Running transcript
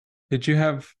Did you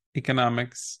have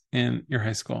economics in your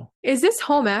high school? Is this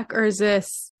home ec or is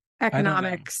this I don't know.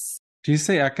 economics? Do you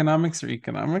say economics or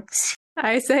economics?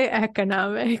 I say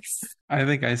economics. I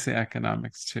think I say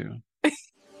economics too.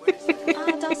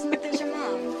 Dawson, there's your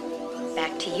mom.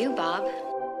 Back to you, Bob.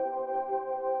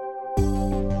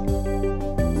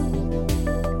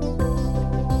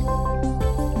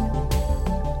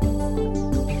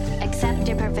 Accept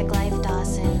your perfect life,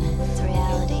 Dawson. It's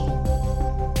reality.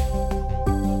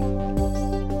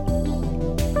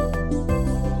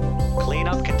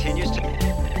 Cleanup continues to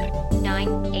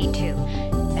 982.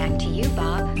 Back to you,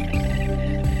 Bob.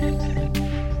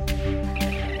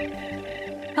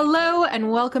 Hello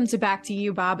and welcome to Back to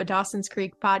You, Bob, a Dawson's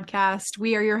Creek podcast.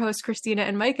 We are your hosts, Christina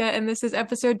and Micah, and this is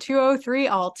episode 203,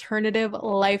 Alternative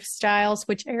Lifestyles,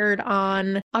 which aired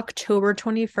on October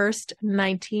 21st,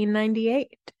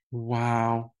 1998.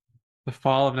 Wow. The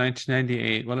fall of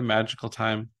 1998. What a magical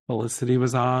time. Felicity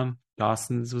was on.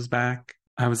 Dawson's was back.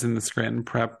 I was in the Scranton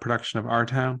Prep production of Our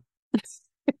Town.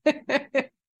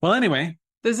 Well, anyway.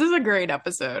 This is a great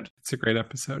episode. It's a great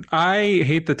episode. I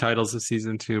hate the titles of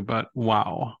season 2, but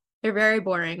wow. They're very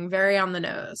boring, very on the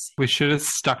nose. We should have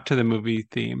stuck to the movie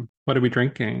theme. What are we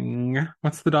drinking?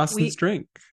 What's the Dawson's drink?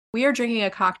 We are drinking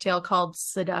a cocktail called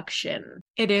Seduction.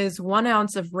 It is 1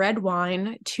 ounce of red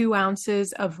wine, 2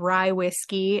 ounces of rye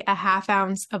whiskey, a half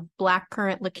ounce of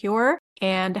blackcurrant liqueur,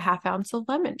 and a half ounce of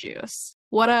lemon juice.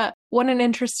 What an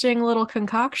interesting little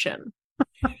concoction.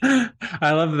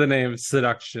 I love the name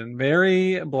Seduction.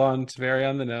 Very blunt, very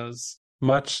on the nose.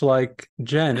 Much like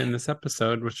Jen in this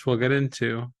episode, which we'll get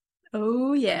into.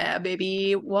 Oh, yeah,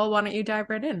 baby. Well, why don't you dive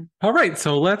right in? All right,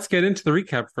 so let's get into the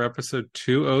recap for episode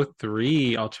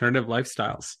 203, Alternative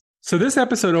Lifestyles. So this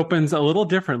episode opens a little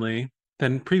differently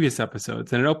than previous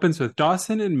episodes, and it opens with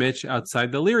Dawson and Mitch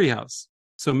outside the Leary house.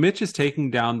 So Mitch is taking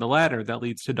down the ladder that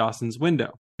leads to Dawson's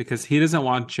window because he doesn't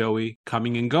want Joey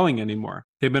coming and going anymore.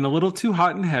 They've been a little too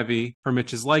hot and heavy for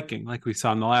Mitch's liking, like we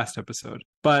saw in the last episode.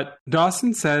 But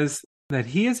Dawson says that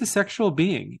he is a sexual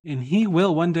being and he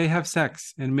will one day have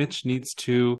sex, and Mitch needs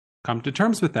to come to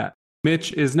terms with that.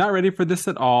 Mitch is not ready for this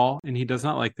at all, and he does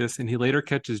not like this, and he later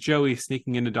catches Joey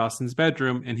sneaking into Dawson's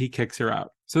bedroom, and he kicks her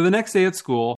out. So the next day at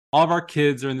school, all of our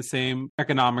kids are in the same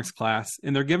economics class,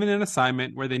 and they're given an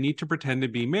assignment where they need to pretend to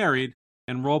be married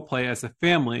and role play as a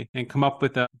family and come up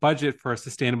with a budget for a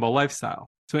sustainable lifestyle.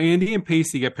 So Andy and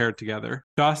Pacey get paired together.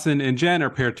 Dawson and Jen are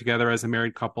paired together as a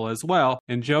married couple as well.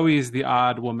 And Joey is the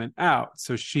odd woman out.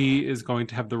 So she is going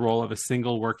to have the role of a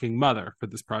single working mother for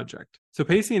this project. So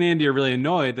Pacey and Andy are really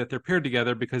annoyed that they're paired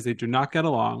together because they do not get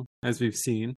along, as we've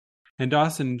seen. And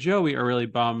Dawson and Joey are really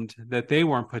bummed that they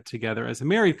weren't put together as a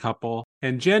married couple.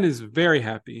 And Jen is very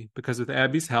happy because with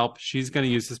Abby's help, she's going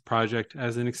to use this project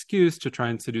as an excuse to try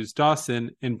and seduce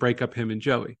Dawson and break up him and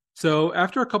Joey. So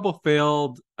after a couple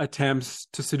failed attempts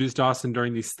to seduce Dawson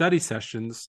during these study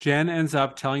sessions, Jen ends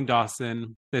up telling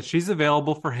Dawson that she's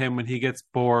available for him when he gets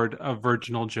bored of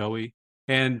virginal Joey.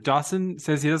 And Dawson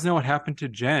says he doesn't know what happened to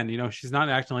Jen. You know, she's not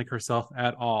acting like herself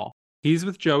at all. He's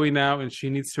with Joey now and she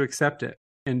needs to accept it.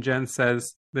 And Jen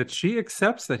says that she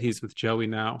accepts that he's with Joey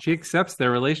now. She accepts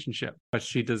their relationship, but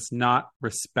she does not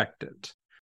respect it.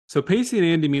 So Pacey and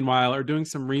Andy, meanwhile, are doing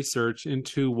some research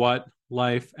into what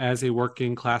life as a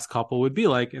working class couple would be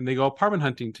like, and they go apartment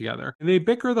hunting together. And they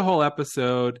bicker the whole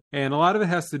episode, and a lot of it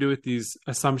has to do with these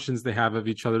assumptions they have of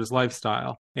each other's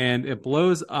lifestyle. And it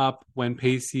blows up when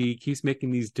Pacey keeps making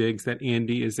these digs that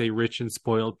Andy is a rich and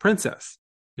spoiled princess.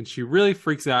 And she really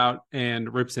freaks out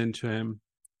and rips into him.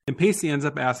 And Pacey ends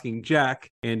up asking Jack,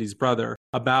 Andy's brother,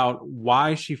 about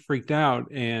why she freaked out.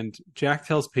 And Jack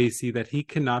tells Pacey that he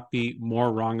cannot be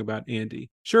more wrong about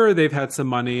Andy. Sure, they've had some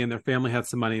money and their family had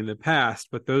some money in the past,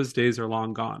 but those days are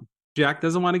long gone. Jack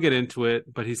doesn't want to get into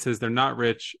it, but he says they're not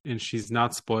rich and she's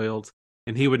not spoiled.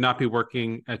 And he would not be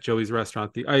working at Joey's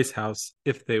restaurant, the Ice House,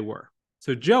 if they were.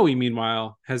 So Joey,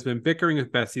 meanwhile, has been bickering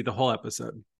with Bessie the whole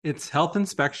episode. It's health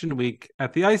inspection week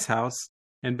at the Ice House.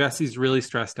 And Bessie's really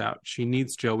stressed out. She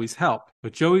needs Joey's help.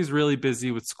 But Joey's really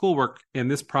busy with schoolwork and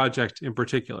this project in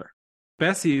particular.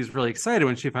 Bessie is really excited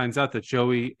when she finds out that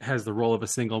Joey has the role of a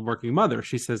single working mother.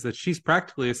 She says that she's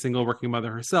practically a single working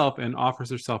mother herself and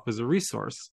offers herself as a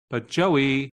resource. But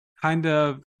Joey kind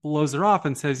of blows her off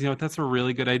and says, you know, that's a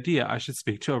really good idea. I should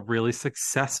speak to a really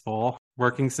successful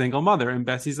working single mother. And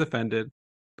Bessie's offended.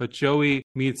 But Joey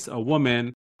meets a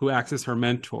woman who acts as her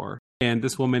mentor. And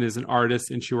this woman is an artist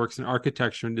and she works in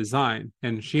architecture and design.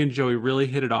 And she and Joey really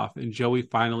hit it off. And Joey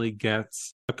finally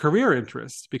gets a career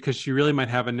interest because she really might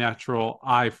have a natural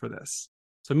eye for this.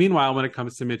 So meanwhile, when it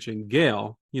comes to Mitch and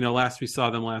Gail, you know, last we saw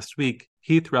them last week,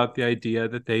 he threw out the idea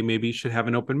that they maybe should have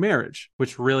an open marriage,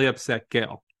 which really upset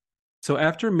Gail. So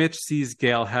after Mitch sees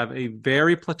Gail have a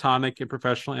very platonic and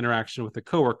professional interaction with a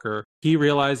coworker, he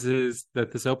realizes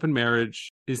that this open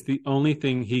marriage is the only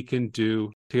thing he can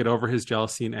do to get over his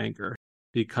jealousy and anger.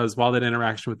 Because while that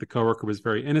interaction with the coworker was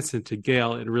very innocent to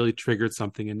Gail, it really triggered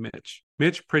something in Mitch.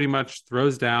 Mitch pretty much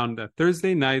throws down that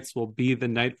Thursday nights will be the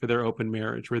night for their open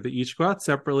marriage, where they each go out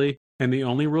separately, and the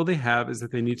only rule they have is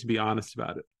that they need to be honest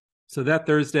about it. So that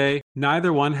Thursday,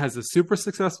 neither one has a super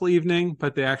successful evening,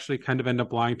 but they actually kind of end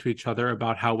up lying to each other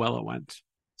about how well it went.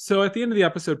 So at the end of the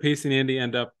episode, Pacey and Andy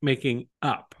end up making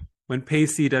up when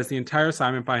Pacey does the entire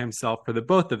assignment by himself for the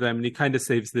both of them, and he kind of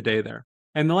saves the day there.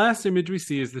 And the last image we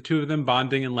see is the two of them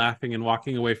bonding and laughing and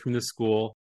walking away from the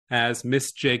school as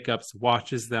Miss Jacobs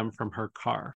watches them from her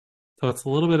car. So it's a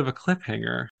little bit of a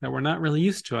cliffhanger that we're not really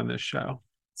used to on this show.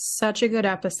 Such a good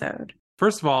episode.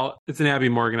 First of all, it's an Abby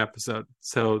Morgan episode.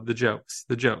 So the jokes.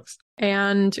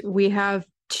 And we have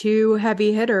two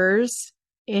heavy hitters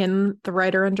in the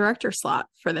writer and director slot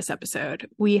for this episode.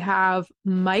 We have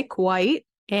Mike White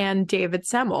and David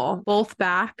Semel, both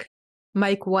back.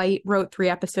 Mike White wrote 3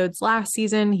 episodes last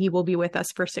season. He will be with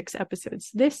us for 6 episodes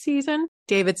this season.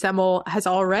 David Semel has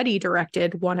already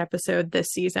directed 1 episode this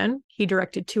season. He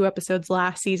directed 2 episodes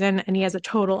last season, and he has a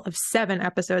total of 7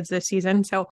 episodes this season.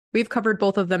 So we've covered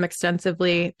both of them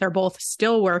extensively. They're both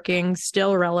still working,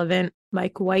 still relevant.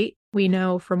 Mike White, we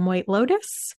know from White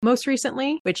Lotus most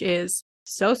recently, which is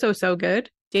so good.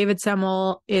 David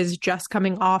Semel is just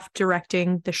coming off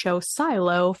directing the show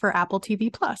Silo for Apple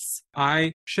TV+.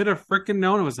 I should have freaking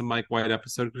known it was a Mike White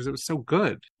episode because it was so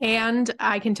good. And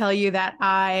I can tell you that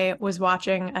I was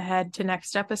watching ahead to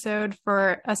next episode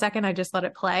for a second. I just let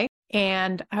it play.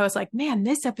 And I was like, man,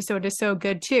 this episode is so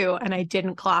good too. And I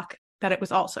didn't clock that it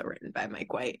was also written by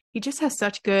Mike White. He just has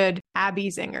such good Abby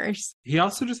zingers. He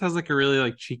also just has like a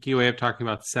really cheeky way of talking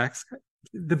about sex.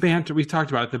 The banter, we talked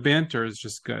about it. The banter is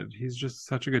just good. He's just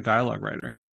such a good dialogue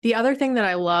writer. The other thing that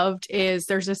I loved is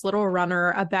there's this little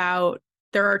runner about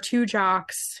there are 2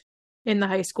 jocks in the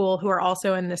high school who are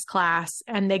also in this class,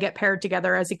 and they get paired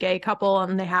together as a gay couple,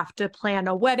 and they have to plan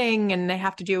a wedding, and they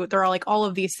have to do, there are like all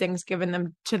of these things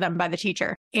given to them by the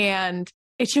teacher. And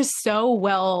it's just so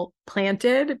well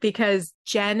planted because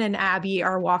Jen and Abby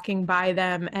are walking by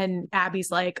them, and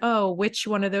Abby's like, oh, which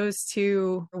one of those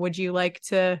 2 would you like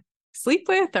to sleep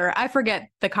with? Or I forget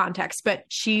the context, but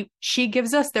she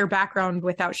gives us their background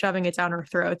without shoving it down our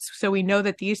throats. So we know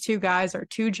that these 2 guys are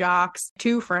 2 jocks,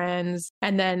 2 friends.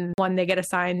 And then when they get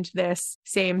assigned this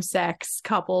same-sex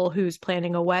couple who's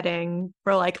planning a wedding,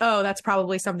 we're like, oh, that's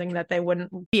probably something that they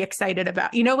wouldn't be excited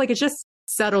about. You know, like it's just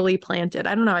subtly planted.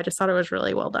 I don't know. I just thought it was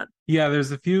really well done. Yeah,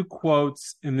 there's a few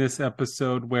quotes in this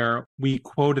episode where we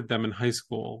quoted them in high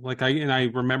school.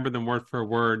 I remember them word for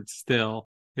word still.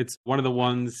 It's one of the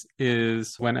ones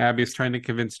is when Abby is trying to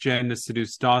convince Jen to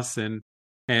seduce Dawson,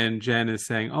 and Jen is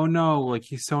saying, oh no, like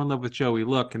he's so in love with Joey,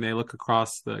 look. And they look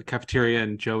across the cafeteria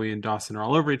and Joey and Dawson are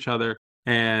all over each other.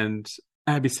 And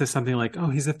Abby says something like, oh,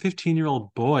 he's a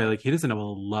 15-year-old boy. Like he doesn't know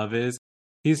what love is.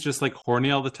 He's just like horny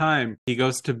all the time. He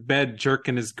goes to bed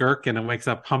jerking his gherkin and wakes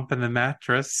up humping the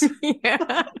mattress.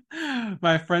 Yeah.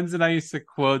 My friends and I used to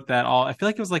quote that all. I feel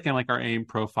like it was like in like our AIM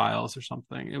profiles or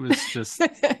something. It was just,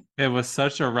 it was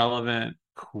such a relevant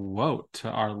quote to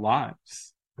our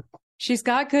lives. She's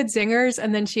got good zingers.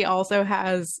 And then she also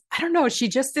has, I don't know, she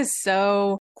just is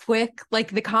so quick.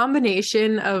 Like the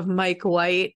combination of Mike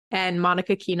White and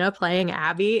Monica Keena playing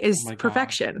Abby is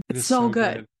perfection. It's so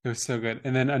good. It was so good.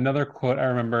 And then another quote I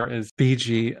remember is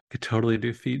Fiji. I could totally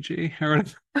do Fiji. I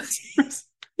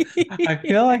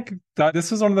feel like this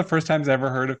was one of the first times I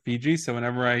ever heard of Fiji. So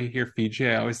whenever I hear Fiji,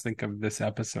 I always think of this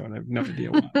episode. I have no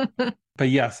idea why. But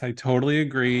yes, I totally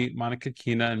agree. Monica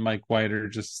Keena and Mike White are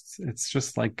it's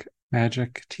just like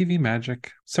magic, TV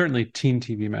magic, certainly teen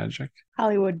TV magic.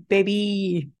 Hollywood,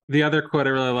 baby. The other quote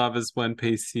I really love is when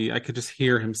Pacey, I could just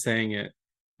hear him saying it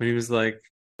when he was like,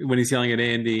 when he's yelling at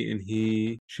Andy and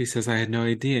she says, I had no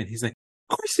idea. And he's like,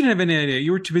 of course you didn't have any idea.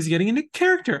 You were too busy getting into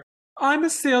character. I'm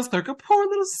a sales clerk, a poor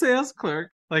little sales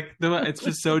clerk. Like it's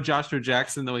just so Joshua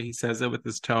Jackson, the way he says it with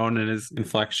his tone and his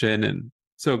inflection, and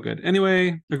so good.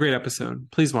 Anyway, a great episode.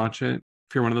 Please watch it.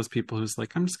 If you're one of those people who's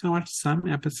like, I'm just going to watch some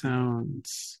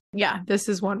episodes. Yeah, this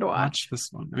is one to watch. This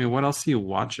one. I mean, what else are you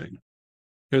watching?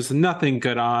 There's nothing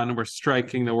good on. We're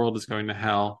striking. The world is going to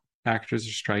hell. Actors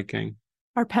are striking.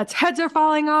 Our pets' heads are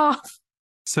falling off.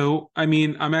 So, I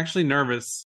mean, I'm actually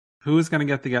nervous. Who is going to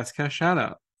get the guest cast shout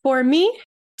out? For me,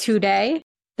 today,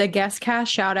 the guest cast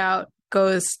shout out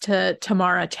goes to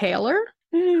Tamara Taylor,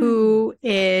 who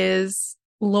is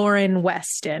Lauren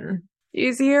Weston.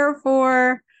 She's here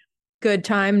for good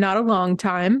time, not a long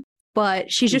time,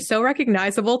 but she's just so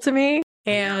recognizable to me.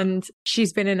 And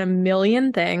she's been in a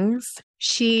million things.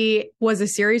 She was a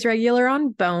series regular on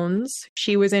Bones.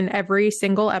 She was in every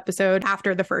single episode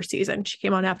after the first season. She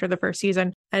came on after the first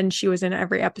season and she was in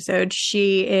every episode.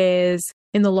 She is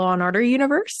in the Law and Order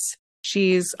universe.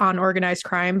 She's on Organized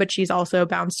Crime, but she's also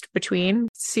bounced between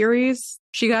series.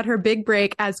 She got her big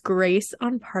break as Grace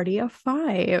on Party of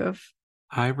Five.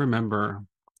 I remember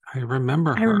her. I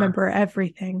remember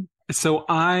everything. So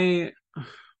I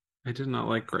did not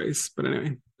like Grace, but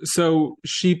anyway. So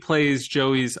she plays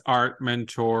Joey's art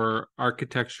mentor,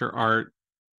 architecture art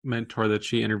mentor that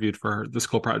she interviewed for the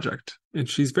school project. And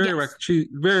she's she's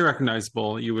very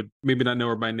recognizable. You would maybe not know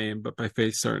her by name, but by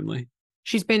face, certainly.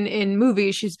 She's been in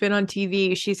movies. She's been on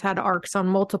TV. She's had arcs on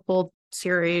multiple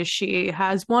series. She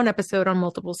has one episode on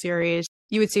multiple series.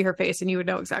 You would see her face and you would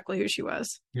know exactly who she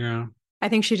was. Yeah. I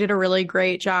think she did a really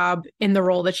great job in the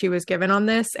role that she was given on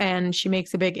this, and she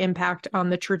makes a big impact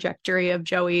on the trajectory of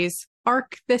Joey's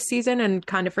arc this season and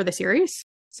kind of for the series.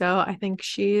 So I think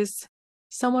she's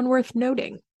someone worth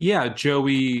noting. Yeah,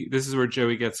 this is where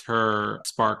Joey gets her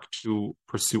spark to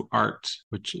pursue art,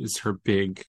 which is her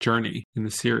big journey in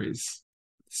the series.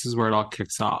 This is where it all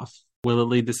kicks off. Will it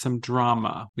lead to some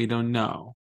drama? We don't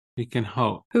know. We can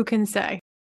hope. Who can say?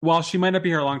 While she might not be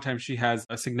here a long time, she has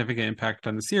a significant impact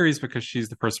on the series because she's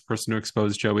the first person to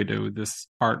expose Joey to this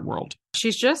art world.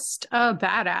 She's just a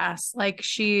badass. Like,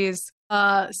 she's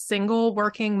a single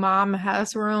working mom,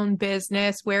 has her own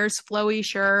business, wears flowy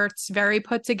shirts, very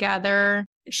put together.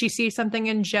 She sees something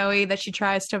in Joey that she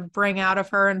tries to bring out of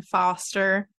her and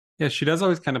foster. Yeah, she does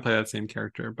always kind of play that same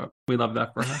character, but we love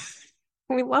that for her.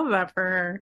 We love that for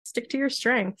her. Stick to your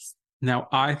strengths. Now,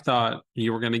 I thought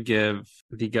you were going to give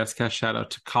the guest cast shout out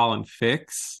to Colin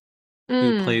Fix,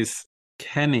 who plays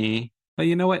Kenny. But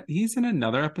you know what? He's in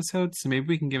another episode, so maybe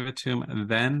we can give it to him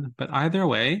then. But either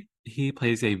way, he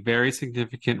plays a very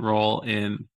significant role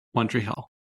in One Tree Hill.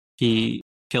 He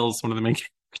kills one of the main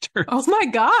characters. Oh my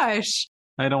gosh.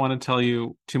 I don't want to tell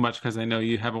you too much because I know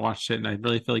you haven't watched it, and I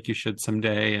really feel like you should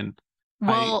someday. And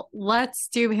well, let's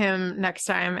do him next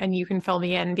time and you can fill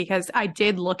me in because I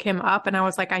did look him up and I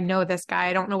was like, I know this guy.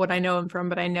 I don't know what I know him from,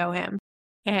 but I know him.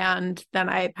 And then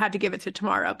I had to give it to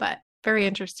Tamara, but very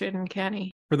interested in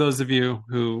Kenny. For those of you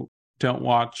who don't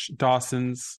watch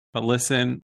Dawson's, but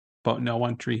listen, but know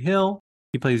One Tree Hill,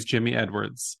 he plays Jimmy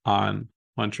Edwards on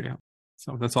One Tree Hill.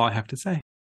 So that's all I have to say.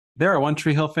 There are One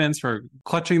Tree Hill fans for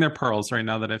clutching their pearls right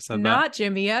now that I've said that. Not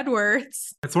Jimmy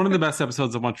Edwards. It's one of the best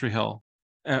episodes of One Tree Hill.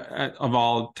 Of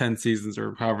all 10 seasons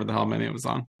or however the hell many it was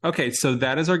on. Okay, so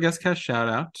that is our guest cast shout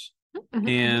out.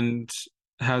 And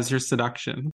how's your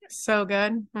seduction? So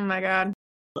good. Oh my God.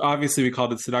 Obviously, we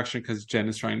called it seduction because Jen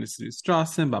is trying to seduce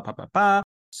Dawson. Ba, ba, ba, ba.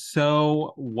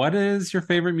 So, what is your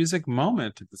favorite music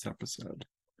moment of this episode?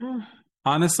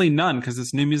 Honestly, none, because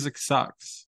this new music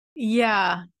sucks.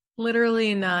 Yeah,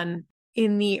 literally none.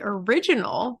 In the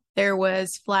original, there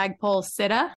was Flagpole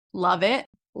Sitta. Love it.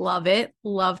 Love it.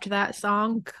 Loved that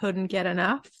song. Couldn't get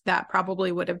enough. That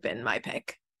probably would have been my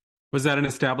pick. Was that an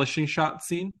establishing shot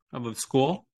scene of the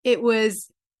school? It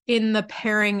was in the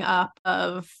pairing up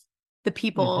of the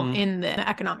people in the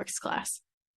economics class.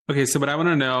 Okay, so what I want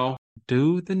to know,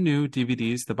 do the new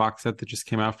DVDs, the box set that just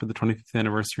came out for the 25th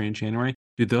anniversary in January,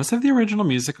 do those have the original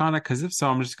music on it? Because if so,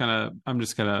 I'm just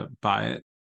gonna buy it.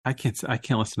 I can't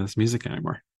listen to this music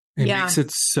anymore. It makes it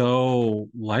so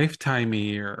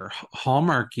Lifetimey or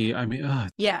Hallmarky. I mean,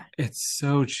 it's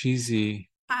so cheesy.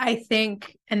 I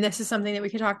think, and this is something that we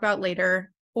could talk about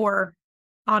later or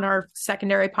on our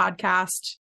secondary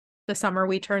podcast, The Summer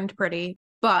We Turned Pretty.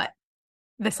 But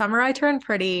The Summer I Turned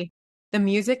Pretty, the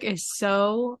music is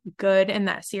so good in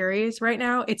that series right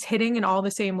now. It's hitting in all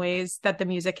the same ways that the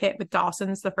music hit with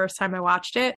Dawson's the first time I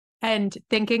watched it. And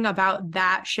thinking about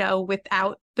that show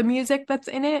without the music that's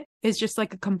in it is just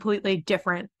like a completely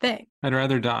different thing. I'd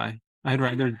rather die. I'd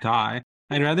rather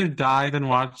die than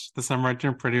watch The Summer I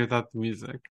Turned Pretty without the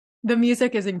music. The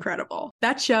music is incredible.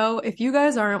 That show, if you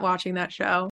guys aren't watching that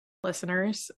show,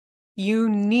 listeners, you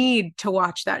need to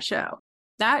watch that show.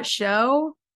 That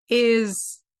show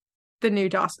is the new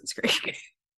Dawson's Creek.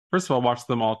 First of all, I watched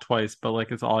them all twice, but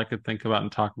like it's all I could think about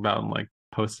and talk about and like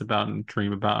post about and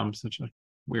dream about. I'm such a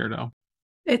weirdo.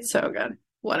 It's so good.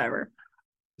 Whatever.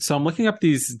 So I'm looking up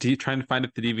these, trying to find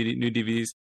up the new DVDs.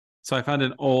 So I found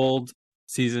an old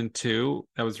season 2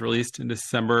 that was released in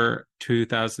December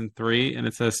 2003, and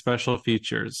it says special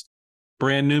features,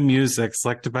 brand new music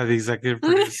selected by the executive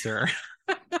producer.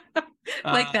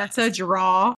 Like that's a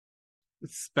draw.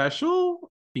 Special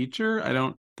feature? I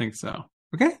don't think so.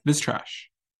 Okay, this trash.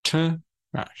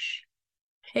 Trash.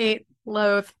 Hate,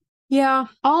 loathe, Yeah,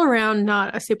 all around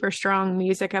not a super strong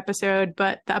music episode,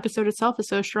 but the episode itself is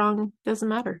so strong, doesn't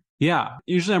matter. Yeah,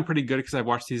 usually I'm pretty good because I've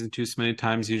watched season 2 so many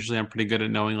times. Usually I'm pretty good at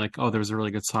knowing like, oh, there was a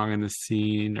really good song in this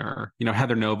scene, or,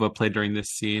 Heather Nova played during this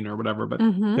scene or whatever. But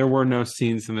Mhm. there were no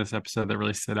scenes in this episode that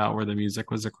really stood out where the music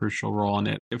was a crucial role in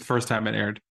it. The first time it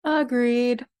aired.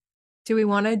 Agreed. Do we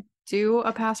want to do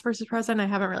a past versus present? I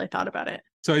haven't really thought about it.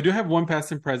 So I do have one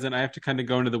past and present. I have to kind of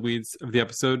go into the weeds of the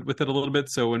episode with it a little bit.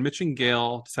 So when Mitch and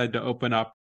Gail decide to open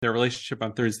up their relationship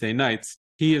on Thursday nights,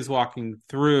 he is walking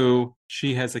through.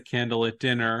 She has a candlelit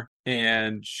dinner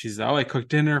and she's, oh, I cooked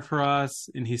dinner for us.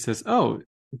 And he says, oh,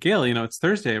 Gail, it's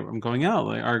Thursday. I'm going out,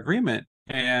 like our agreement.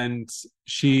 And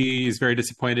she's very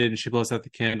disappointed and she blows out the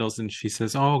candles and she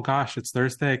says, oh gosh, it's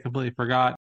Thursday. I completely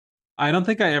forgot. I don't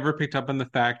think I ever picked up on the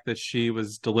fact that she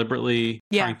was deliberately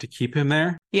trying to keep him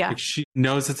there. Yeah. Like she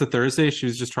knows it's a Thursday. She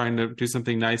was just trying to do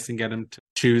something nice and get him to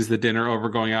choose the dinner over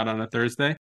going out on a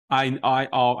Thursday. I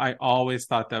always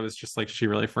thought that was just like she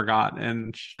really forgot.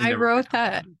 And I wrote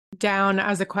that down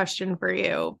as a question for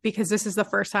you because this is the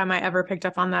first time I ever picked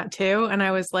up on that too. And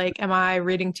I was like, am I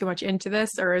reading too much into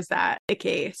this or is that the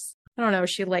case? I don't know.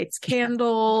 She lights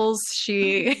candles.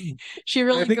 She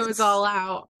really goes all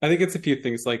out. I think it's a few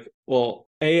things like, well,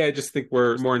 A, I just think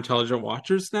we're more intelligent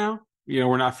watchers now.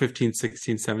 We're not 15,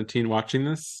 16, 17 watching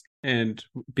this. And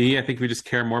B, I think we just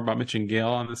care more about Mitch and Gail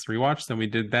on this rewatch than we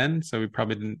did then. So we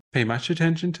probably didn't pay much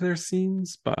attention to their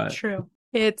scenes, but true.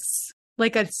 It's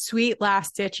like a sweet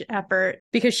last ditch effort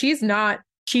because she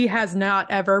has not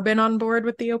ever been on board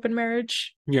with the open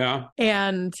marriage. Yeah.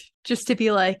 And just to be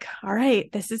like, all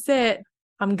right, this is it.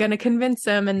 I'm going to convince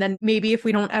him. And then maybe if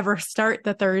we don't ever start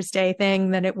the Thursday thing,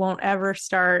 then it won't ever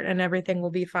start and everything will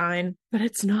be fine. But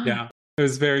it's not. Yeah. It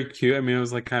was very cute. I mean, it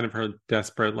was like kind of her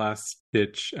desperate last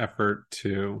ditch effort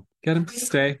to get him to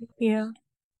stay. Yeah.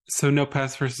 So no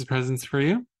past versus presents for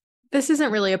you? This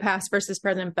isn't really a past versus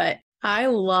present, but I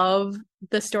love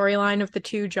the storyline of the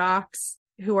two jocks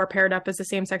who are paired up as a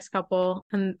same-sex couple.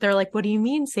 And they're like, what do you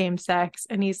mean same-sex?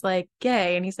 And he's like,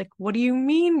 gay. And he's like, what do you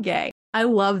mean gay? I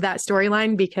love that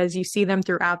storyline because you see them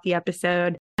throughout the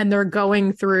episode and they're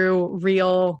going through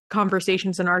real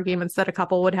conversations and arguments that a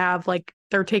couple would have. Like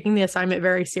they're taking the assignment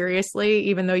very seriously,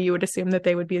 even though you would assume that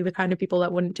they would be the kind of people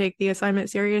that wouldn't take the assignment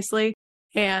seriously.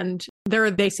 And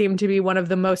they seem to be one of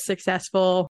the most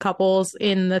successful couples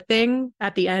in the thing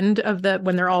at the end of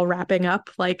when they're all wrapping up.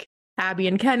 Like Abby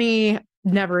and Kenny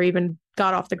never even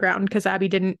got off the ground because Abby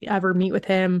didn't ever meet with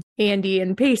him. Andy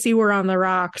and Pacey were on the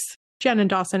rocks. Jen and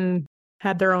Dawson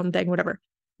had their own thing, whatever.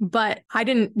 But I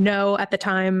didn't know at the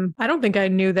time, I don't think I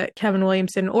knew that Kevin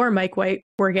Williamson or Mike White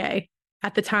were gay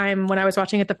at the time when I was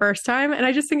watching it the first time. And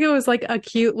I just think it was like a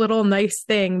cute little nice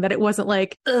thing that it wasn't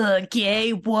like, ugh,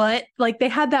 gay, what? Like they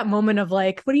had that moment of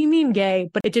like, what do you mean gay?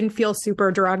 But it didn't feel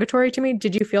super derogatory to me.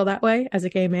 Did you feel that way as a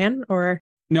gay man or?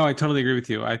 No, I totally agree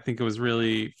with you. I think it was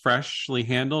really freshly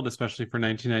handled, especially for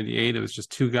 1998. It was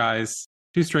just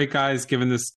two straight guys given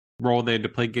this role. They had to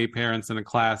play gay parents in a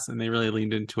class and they really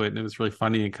leaned into it. And it was really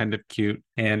funny and kind of cute.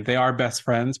 And they are best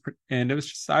friends. And it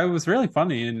was really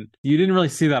funny. And you didn't really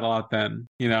see that a lot then,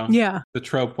 Yeah. The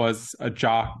trope was a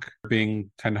jock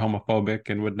being kind of homophobic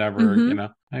and would never,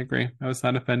 I agree. I was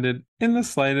not offended in the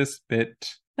slightest bit.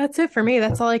 That's it for me.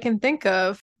 That's all I can think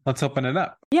of. Let's open it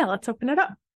up. Yeah, let's open it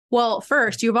up. Well,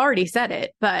 first, you've already said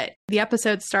it, but the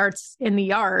episode starts in the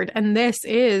yard. And this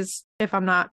is, if I'm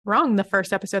not wrong, the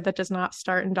first episode that does not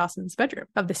start in Dawson's bedroom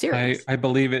of the series. I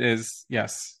believe it is,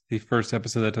 yes, the first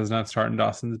episode that does not start in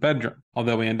Dawson's bedroom.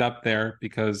 Although we end up there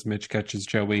because Mitch catches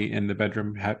Joey in the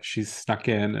bedroom. She's snuck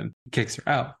in and kicks her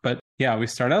out. But yeah, we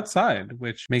start outside,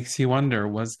 which makes you wonder,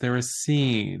 was there a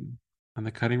scene on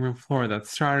the cutting room floor that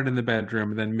started in the bedroom?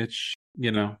 And then Mitch,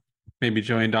 maybe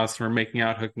Joey and Dawson were making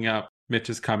out, hooking up. Mitch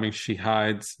is coming. She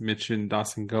hides. Mitch and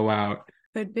Dawson go out.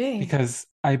 Could be. Because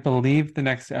I believe the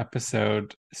next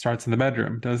episode starts in the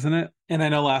bedroom, doesn't it? And I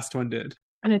know last one did.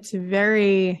 And it's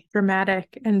very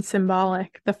dramatic and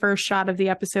symbolic. The first shot of the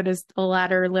episode is the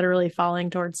ladder literally falling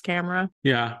towards camera.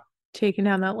 Yeah. Taking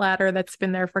down that ladder that's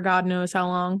been there for God knows how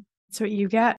long. That's what you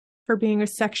get for being a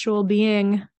sexual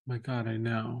being. Oh my God, I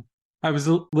know. I was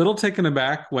a little taken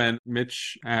aback when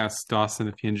Mitch asked Dawson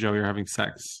if he and Joey are having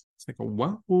sex. It's like,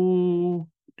 whoa,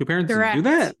 do parents do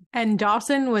that? And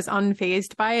Dawson was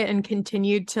unfazed by it and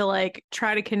continued to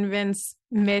try to convince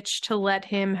Mitch to let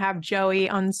him have Joey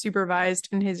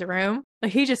unsupervised in his room.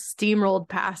 Like he just steamrolled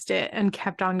past it and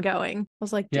kept on going. I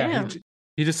was like, damn. Yeah,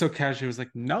 he just so casually was like,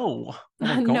 no.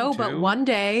 No, but one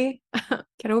day,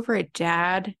 get over it,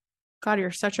 Dad. God,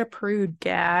 you're such a prude,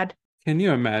 Dad. Can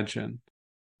you imagine?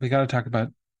 We got to talk about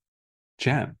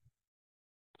Jen.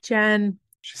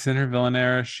 She's in her villain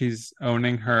era. She's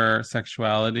owning her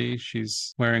sexuality.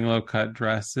 She's wearing low-cut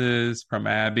dresses from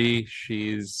Abby.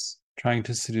 She's trying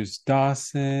to seduce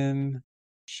Dawson.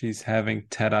 She's having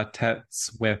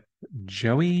tete-a-tetes with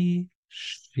Joey.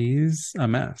 She's a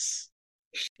mess.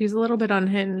 She's a little bit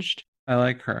unhinged. I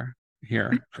like her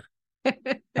here. I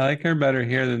like her better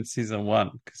here than season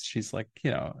 1 because she's like,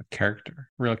 a character,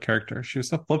 real character. She was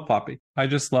so flip-floppy. I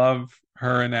just love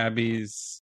her and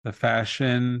Abby's, the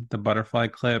fashion, the butterfly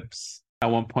clips. At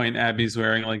one point, Abby's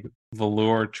wearing like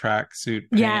velour tracksuit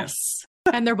pants. Yes.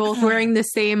 And they're both wearing the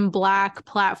same black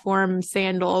platform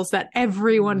sandals that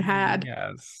everyone had.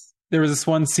 Yes. There was this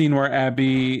one scene where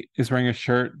Abby is wearing a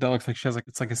shirt that looks like she has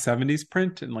it's like a 70s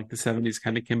print, and like the 70s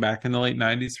kind of came back in the late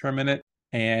 90s for a minute.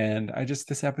 And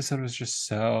this episode was just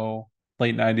so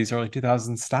late 90s, early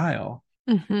 2000s style.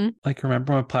 Mm-hmm. Like,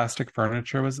 remember when plastic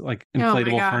furniture was like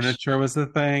inflatable furniture was the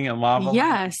thing, and lava?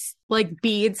 Yes. Like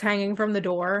beads hanging from the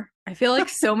door. I feel like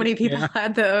so many people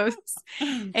had those.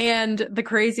 And the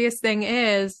craziest thing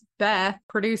is Beth,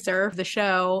 producer of the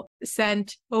show,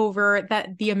 sent over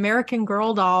that the American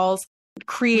Girl dolls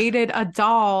created a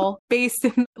doll based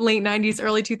in late 90s,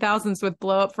 early 2000s with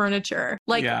blow up furniture.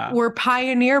 Like, we're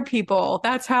pioneer people.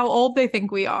 That's how old they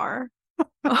think we are.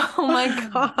 Oh my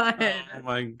God. Oh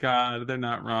my God. They're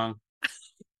not wrong.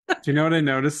 Do you know what I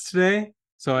noticed today?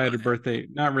 So I had a birthday,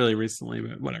 not really recently,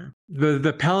 but whatever.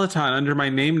 The Peloton under my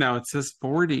name now, it says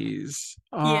 40s.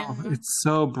 Oh, yeah. It's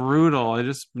so brutal. I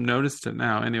just noticed it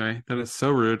now. Anyway, that is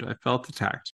so rude. I felt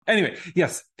attacked. Anyway,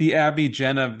 yes, the Abby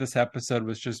Jenna of this episode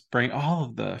was just bring all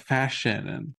of the fashion.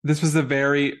 And this was a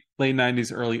very late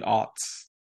 90s, early aughts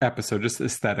episode, just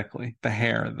aesthetically. The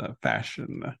hair, the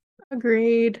fashion.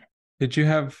 Agreed. Did you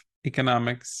have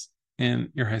economics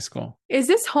in your high school? Is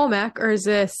this home ec or is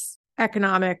this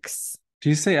economics? Do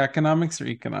you say economics or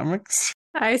economics?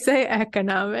 I say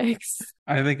economics.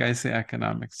 I think I say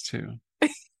economics too.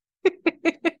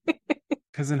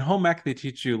 Because in home ec, they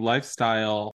teach you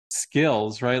lifestyle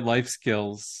skills, right? Life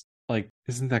skills. Like,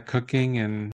 isn't that cooking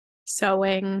and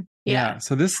sewing? Yeah.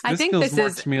 So this I think feels this more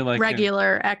is to me like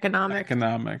regular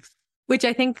economics, which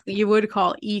I think you would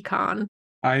call econ.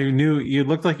 I knew you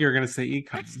looked like you were going to say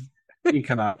econ.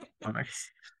 Economics.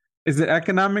 Is it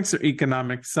economics or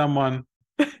economics? Someone.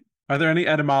 Are there any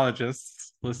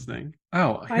etymologists listening?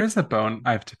 Oh, here's a bone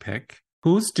I have to pick.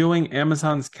 Who's doing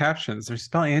Amazon's captions? They're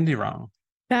spelling Andy wrong.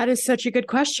 That is such a good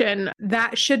question.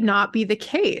 That should not be the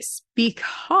case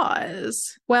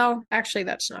because, well, actually,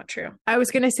 that's not true. I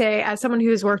was going to say, as someone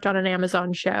who's worked on an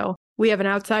Amazon show, we have an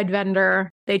outside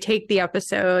vendor. They take the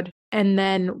episode and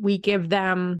then we give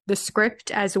them the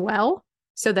script as well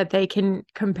so that they can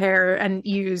compare and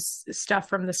use stuff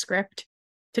from the script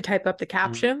to type up the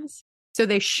captions. So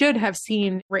they should have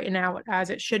seen written out as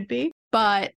it should be.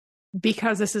 But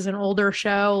because this is an older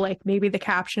show, like maybe the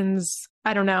captions,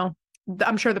 I don't know.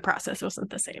 I'm sure the process wasn't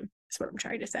the same. That's what I'm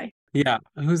trying to say. Yeah.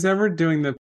 Who's ever doing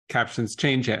the captions,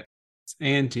 change it. It's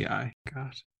Andy.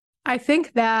 God. I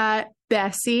think that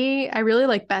Bessie, I really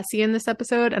like Bessie in this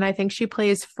episode. And I think she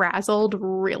plays Frazzled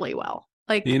really well.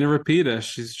 Like Nina Rapita,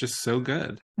 she's just so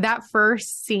good. That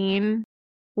first scene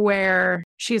where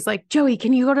she's like, Joey,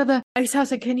 can you go to the ice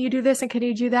house and can you do this and can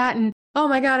you do that? And oh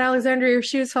my God, Alexandra, your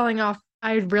shoe's falling off.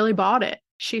 I really bought it.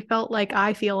 She felt like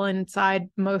I feel inside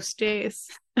most days.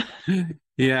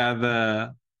 Yeah,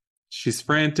 she's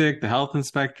frantic. The health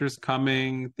inspector's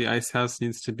coming. The ice house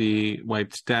needs to be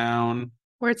wiped down.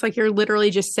 Where it's like you're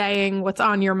literally just saying what's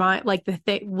on your mind, like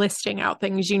listing out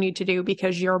things you need to do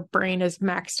because your brain is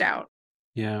maxed out.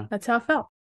 Yeah. That's how it felt.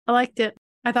 I liked it.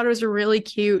 I thought it was a really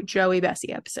cute Joey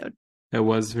Bessie episode. It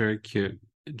was very cute.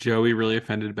 Joey really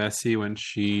offended Bessie when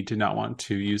she did not want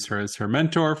to use her as her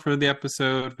mentor for the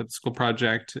episode, for the school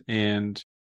project, and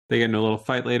they get into a little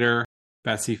fight later.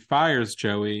 Bessie fires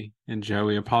Joey, and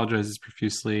Joey apologizes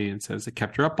profusely and says it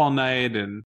kept her up all night,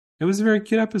 and it was a very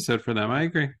cute episode for them. I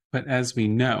agree. But as we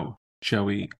know,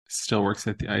 Joey still works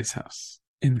at the ice house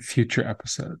in future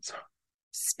episodes.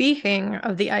 Speaking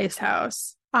of the ice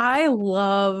house, I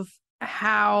love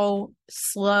how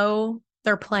slow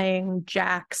they're playing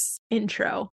Jack's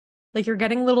intro. Like you're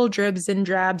getting little dribs and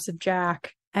drabs of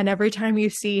Jack. And every time you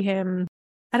see him,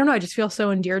 I don't know, I just feel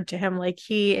so endeared to him. Like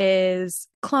he is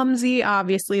clumsy.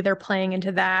 Obviously, they're playing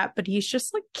into that, but he's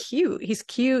just like cute. He's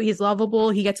cute. He's lovable.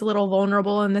 He gets a little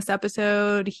vulnerable in this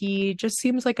episode. He just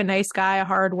seems like a nice guy, a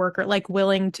hard worker, like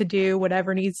willing to do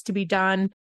whatever needs to be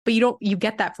done. But you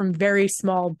get that from very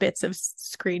small bits of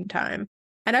screen time.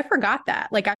 And I forgot that.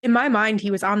 Like in my mind,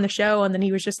 he was on the show and then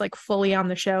he was just like fully on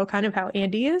the show, kind of how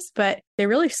Andy is, but they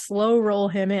really slow roll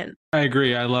him in. I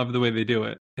agree. I love the way they do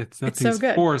it. It's so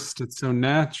good. Forced. It's so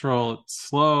natural. It's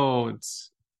slow.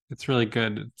 It's It's really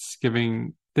good. It's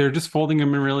giving, they're just folding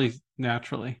them in really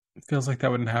naturally. It feels like that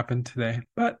wouldn't happen today,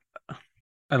 but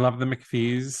I love the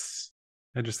McPhees.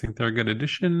 I just think they're a good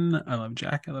addition. I love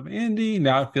Jack. I love Andy.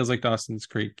 Now it feels like Dawson's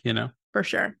Creek, you know? For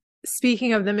sure.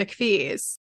 Speaking of the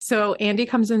McPhees, so Andy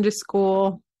comes into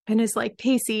school and is like,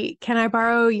 Pacey, can I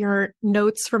borrow your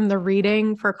notes from the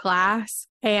reading for class?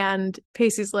 And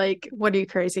Pacey's like, what, are you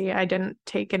crazy? I didn't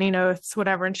take any notes,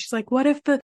 whatever. And she's like, what if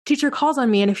the teacher calls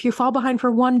on me and if you fall behind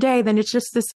for one day, then it's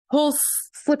just this whole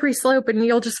slippery slope and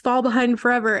you'll just fall behind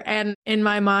forever. And in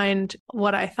my mind,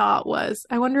 what I thought was,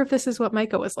 I wonder if this is what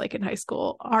Micah was like in high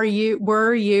school.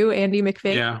 Were you Andy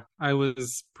McPhee? Yeah, I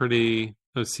was pretty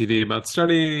OCD about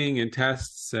studying and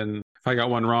tests, and if I got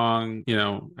one wrong, you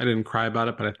know, I didn't cry about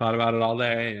it, but I thought about it all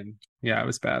day, and yeah, it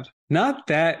was bad. Not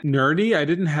that nerdy. I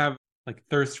didn't have like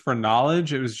thirst for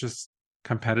knowledge. It was just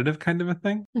competitive kind of a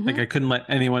thing. Mhm. Like I couldn't let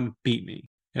anyone beat me.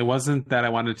 It wasn't that I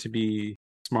wanted to be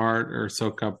smart or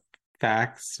soak up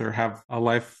facts or have a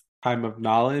lifetime of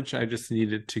knowledge. I just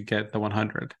needed to get the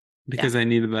 100 because I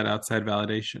needed that outside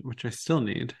validation, which I still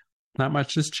need. Not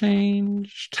much has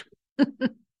changed.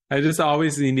 I just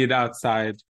always needed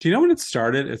outside. Do you know when it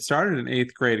started? It started in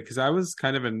 8th grade because I was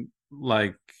kind of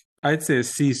I'd say a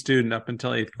C student up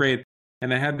until 8th grade.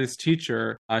 And I had this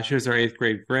teacher, she was our 8th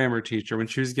grade grammar teacher. When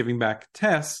she was giving back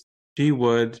tests, she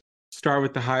would start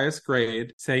with the highest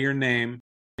grade, say your name,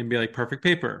 and be like, perfect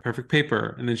paper.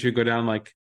 And then she would go down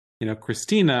like, you know,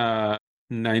 Christina,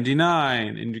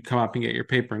 99, and you'd come up and get your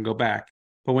paper and go back.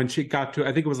 But when she got to,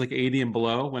 I think it was like 80 and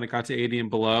below, when it got to 80 and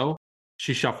below,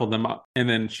 she shuffled them up. And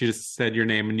then she just said your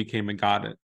name and you came and got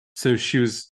it. So she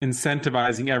was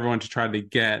incentivizing everyone to try to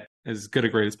get as good a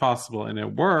grade as possible. And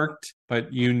it worked,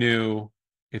 but you knew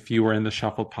if you were in the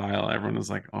shuffled pile, everyone was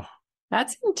like, oh,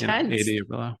 That's intense. you know, 80 or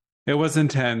below. It was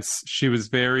intense. She was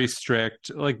very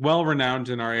strict, like well renowned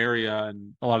in our area.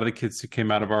 And a lot of the kids who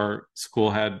came out of our school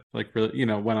had like really, you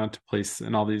know, went on to place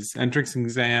in all these entrance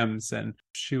exams. And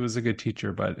she was a good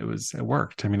teacher, but it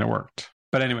worked. I mean, it worked.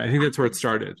 But anyway, I think that's where it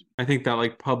started. I think that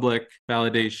like public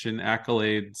validation,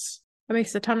 accolades. That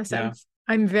makes a ton of sense.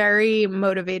 Yeah. I'm very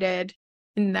motivated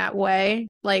in that way.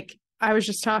 Like I was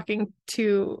just talking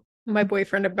to my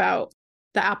boyfriend about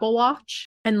the Apple Watch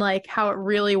and like how it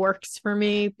really works for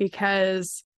me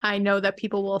because I know that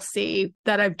people will see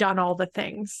that I've done all the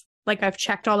things. Like I've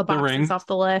checked all the boxes off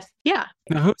the list. Yeah.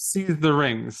 Now who sees the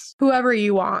rings? Whoever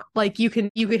you want. Like you can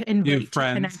invite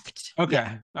friends. Connect. Okay.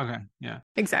 Yeah. Okay. Yeah.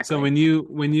 Exactly. So when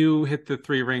you hit the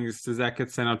 3 rings, does that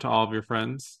get sent out to all of your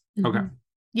friends? Mm-hmm. Okay.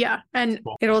 Yeah. And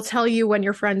cool. It'll tell you when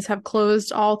your friends have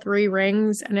closed all 3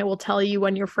 rings and it will tell you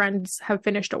when your friends have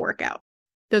finished a workout.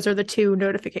 Those are the 2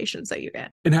 notifications that you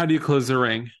get. And how do you close the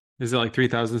ring? Is it like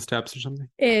 3,000 steps or something?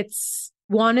 It's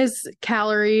 1 is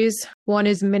calories, 1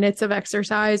 is minutes of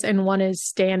exercise, and 1 is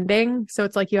standing. So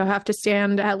it's like you have to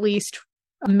stand at least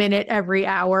a minute every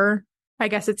hour. I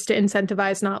guess it's to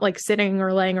incentivize not like sitting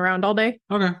or laying around all day.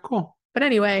 Okay, cool. But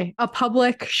anyway, a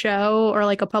public show or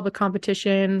like a public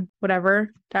competition,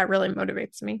 whatever, that really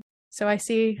motivates me. So I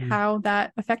see how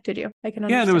that affected you. I can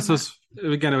understand. Yeah, and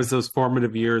it was those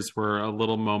formative years where a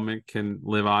little moment can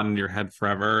live on in your head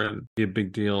forever and be a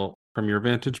big deal from your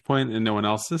vantage point and no one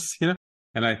else's, you know?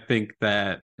 And I think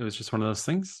that it was just one of those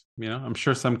things, you know? I'm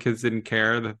sure some kids didn't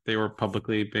care that they were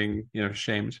publicly being, you know,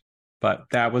 shamed. But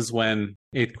that was when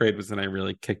 8th grade was when I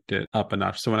really kicked it up a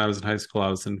notch. So when I was in high school, I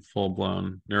was in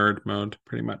full-blown nerd mode,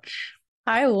 pretty much.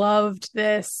 I loved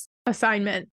this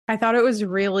assignment. I thought it was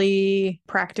really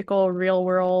practical, real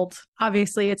world.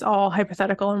 Obviously, it's all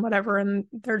hypothetical and whatever, and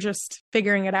they're just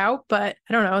figuring it out. But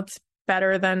I don't know, it's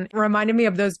better than, it reminded me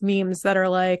of those memes that are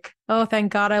like, oh,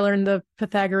 thank God I learned the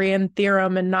Pythagorean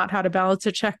theorem and not how to balance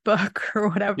a checkbook or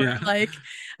whatever. Yeah. Like,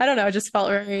 I don't know, it just felt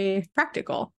very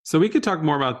practical. So we could talk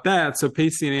more about that. So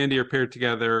Pacey and Andy are paired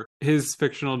together. His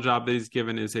fictional job that he's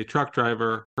given is a truck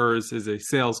driver. Hers is a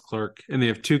sales clerk. And they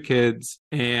have 2 kids.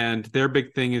 And their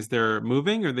big thing is they're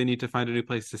moving or they need to find a new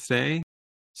place to stay.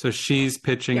 So she's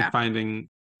pitching finding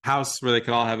a house where they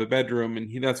could all have a bedroom.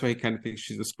 And that's why he kind of thinks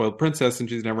she's a spoiled princess and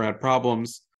she's never had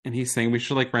problems. And he's saying we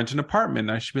should like rent an apartment.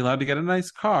 I should be allowed to get a nice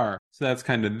car. So that's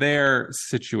kind of their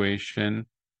situation.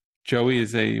 Joey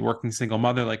is a working single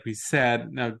mother, like we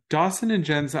said. Now, Dawson and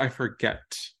Jen's, I forget.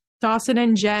 Dawson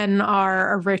and Jen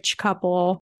are a rich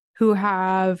couple who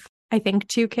have, I think,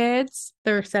 2 kids.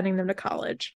 They're sending them to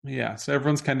college. Yeah, so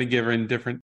everyone's kind of given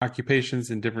different occupations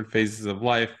in different phases of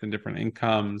life and different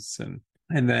incomes.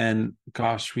 And then,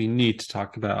 gosh, we need to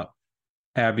talk about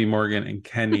Abby Morgan and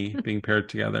Kenny being paired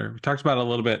together. We talked about it a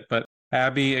little bit, but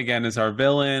Abby, again, is our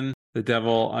villain, the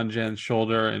devil on Jen's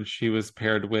shoulder, and she was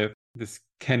paired with this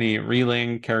Kenny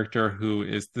Reeling character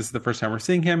this is the first time we're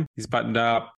seeing him. He's buttoned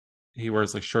up. He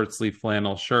wears like short sleeve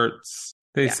flannel shirts.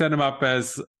 They set him up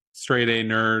as straight A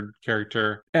nerd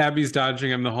character. Abby's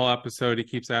dodging him the whole episode. He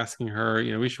keeps asking her,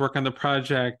 we should work on the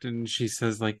project. And she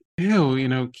says like,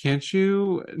 ew, can't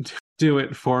you do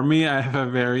it for me? I have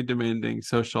a very demanding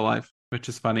social life, which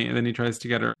is funny. And then he tries to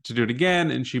get her to do it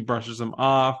again and she brushes him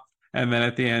off. And then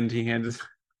at the end, he hands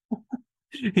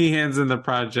in the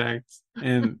project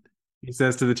and he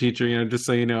says to the teacher, just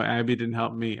so you know, Abby didn't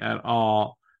help me at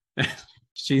all.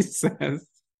 She says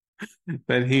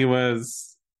that he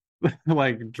was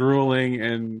like drooling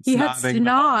and he had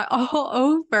snot all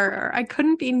over. I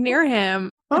couldn't be near him.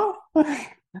 Oh my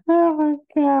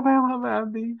God, I love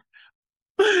Abby.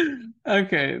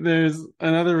 Okay, there's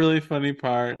another really funny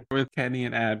part with Kenny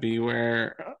and Abby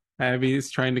where Abby's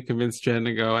trying to convince Jen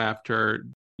to go after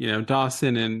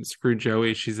Dawson and screw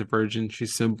Joey. She's a virgin.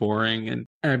 She's so boring. And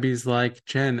Abby's like,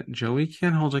 Jen, Joey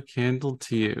can't hold a candle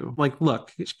to you. Like,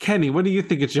 look, Kenny, what do you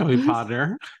think of Joey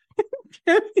Potter?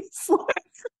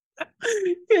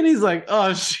 Kenny's like,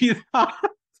 oh, she's hot.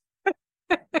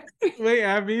 Wait,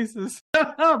 Abby says,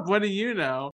 shut up. What do you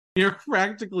know? You're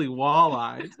practically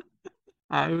wall-eyed.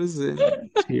 I was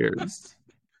in tears.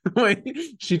 Wait,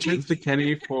 she turns to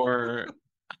Kenny for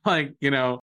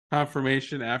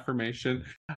affirmation,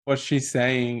 what she's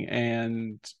saying,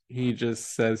 and he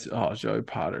just says, oh, Joey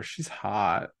Potter, she's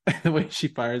hot. The way she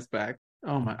fires back.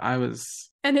 Oh my,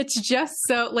 and it's just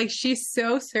so, like, she's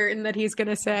so certain that he's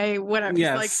gonna say whatever,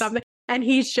 like something, and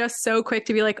he's just so quick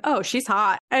to be like, oh, she's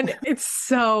hot. And it's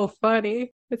so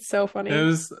funny. It's so funny. It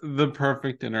was the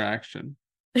perfect interaction.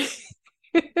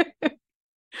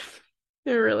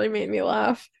 It really made me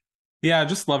laugh. Yeah, I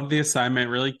just loved the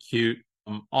assignment. Really cute.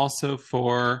 Also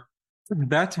for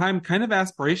that time, kind of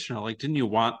aspirational. Like, didn't you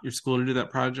want your school to do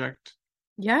that project?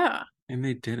 Yeah. And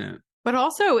they didn't. But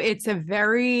also it's a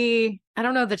very, I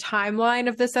don't know the timeline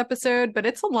of this episode, but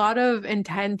it's a lot of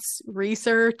intense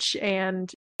research,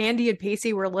 and Andy and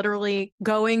Pacey were literally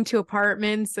going to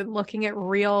apartments and looking at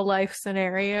real life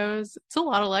scenarios. It's a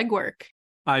lot of legwork.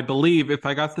 I believe, if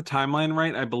I got the timeline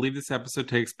right, I believe this episode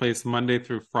takes place Monday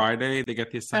through Friday. They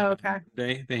get the assignment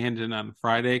Monday. They hand it in on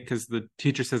Friday because the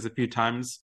teacher says a few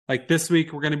times, like, this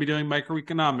week we're going to be doing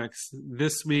microeconomics.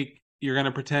 This week you're going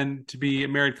to pretend to be a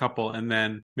married couple. And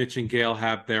then Mitch and Gail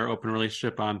have their open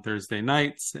relationship on Thursday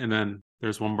nights. And then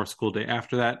there's one more school day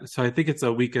after that. So I think it's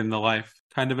a week in the life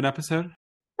kind of an episode.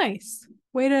 Nice.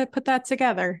 Way to put that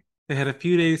together. They had a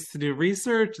few days to do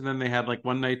research, and then they had like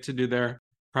one night to do their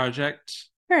project.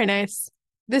 Very nice.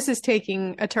 This is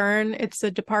taking a turn. It's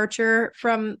a departure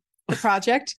from the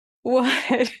project.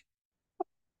 What?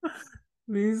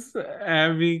 These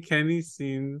Abby Kenny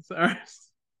scenes are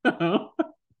so...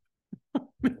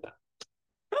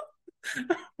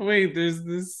 Wait, there's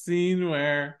this scene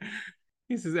where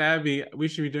he says, Abby, we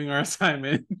should be doing our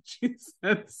assignment. She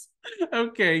says,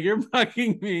 okay, you're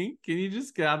bugging me. Can you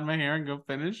just get out of my hair and go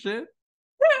finish it?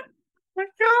 Oh my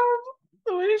God.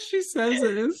 The way she says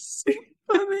it is so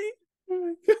funny.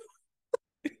 Oh my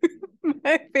God.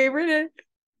 My favorite is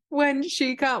when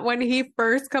he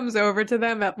first comes over to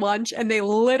them at lunch and they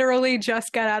literally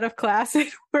just got out of class and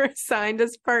were assigned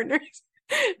as partners.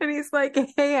 And he's like,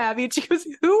 hey, Abby. And she goes,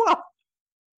 who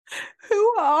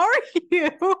are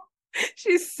you?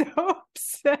 She's so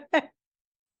upset.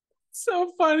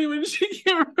 So funny when she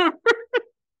can't remember.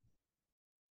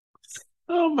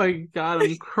 Oh my God,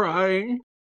 I'm crying.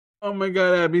 Oh my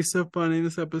God, Abby's so funny in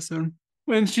this episode.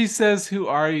 When she says, who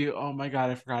are you? Oh my God,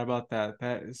 I forgot about that.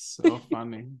 That is so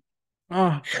funny.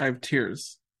 Oh, I have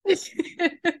tears.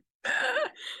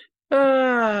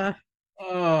 Oh,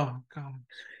 God.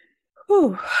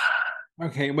 Whew.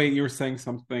 Okay, wait, you were saying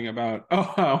something about...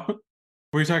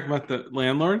 were you talking about the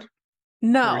landlord?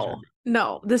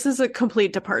 No, this is a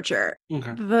complete departure.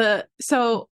 Okay.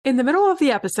 So in the middle of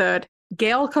the episode,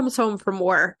 Gail comes home from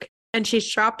work and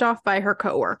she's dropped off by her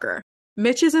coworker.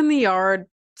 Mitch is in the yard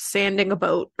sanding a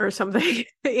boat or something.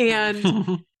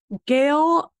 And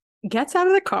Gail gets out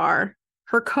of the car.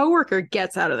 Her coworker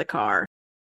gets out of the car.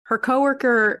 Her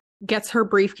coworker gets her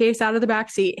briefcase out of the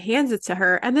backseat, hands it to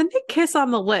her, and then they kiss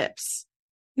on the lips.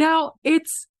 Now,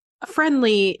 it's a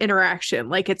friendly interaction.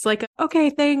 Like, it's like, okay,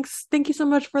 thanks. Thank you so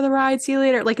much for the ride. See you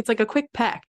later. Like, it's like a quick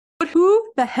peck. But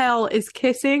who the hell is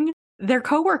kissing their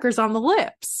coworkers on the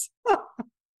lips?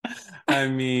 I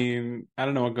mean, I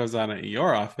don't know what goes on at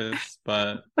your office,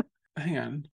 but hang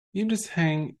on. You just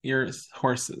hang your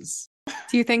horses.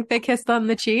 Do you think they kissed on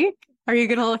the cheek? Are you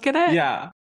going to look at it?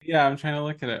 Yeah. Yeah, I'm trying to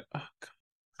look at it.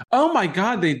 Oh my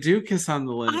God, they do kiss on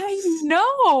the lips. I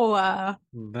No,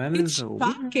 That it's is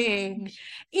shocking.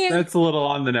 And, that's a little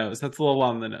on the nose. That's a little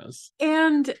on the nose.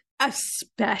 and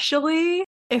especially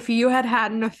if you had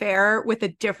had an affair with a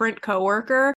different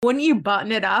coworker, wouldn't you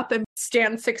button it up and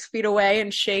stand 6 feet away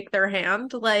and shake their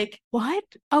hand? Like, what?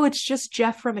 Oh, it's just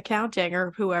Jeff from accounting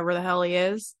or whoever the hell he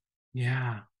is.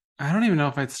 Yeah. I don't even know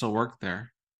if I'd still work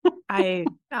there. I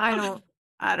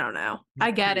don't know.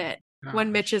 I get it. When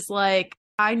Gosh. Mitch is like,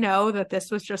 I know that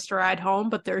this was just a ride home,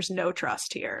 but there's no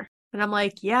trust here. And I'm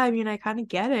like, yeah, I mean, I kind of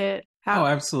get it. Oh,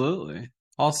 absolutely.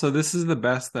 Also, this is the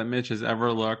best that Mitch has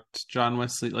ever looked. John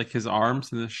Wesley, like his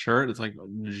arms and his shirt, it's like,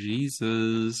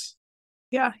 Jesus.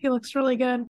 Yeah, he looks really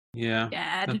good. Yeah,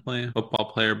 Dad, definitely a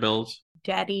football player build,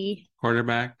 daddy.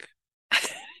 quarterback.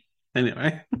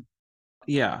 Anyway,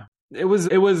 yeah, it was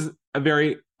a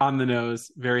very on the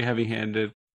nose, very heavy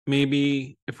handed.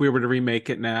 Maybe if we were to remake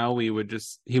it now, he would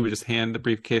just hand the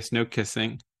briefcase, no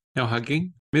kissing, no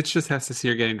hugging. Mitch just has to see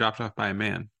her getting dropped off by a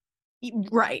man.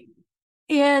 Right.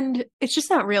 And it's just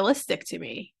not realistic to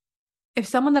me. If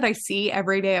someone that I see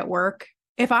every day at work,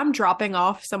 if I'm dropping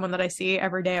off someone that I see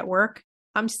every day at work,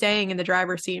 I'm staying in the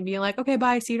driver's seat and being like, okay,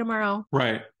 bye, see you tomorrow.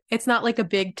 Right. It's not like a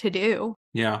big to do.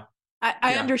 Yeah. I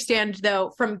Yeah. understand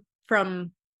though,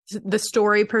 from the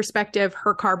story perspective,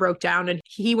 her car broke down and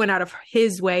he went out of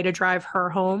his way to drive her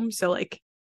home. So like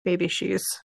maybe she's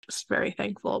just very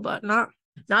thankful, but not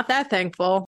that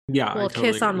thankful. Yeah. A little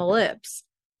kiss on the lips.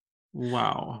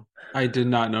 Wow. I did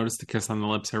not notice the kiss on the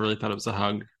lips. I really thought it was a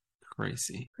hug.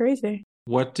 Crazy. Crazy.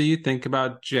 What do you think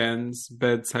about Jen's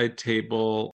bedside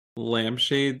table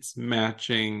lampshades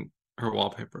matching her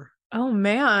wallpaper? Oh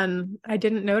man, I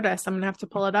didn't notice. I'm gonna have to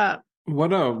pull it up.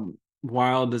 What a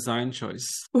wild design choice.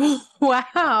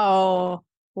 Wow.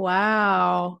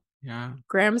 Wow. Yeah.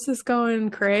 Grams is going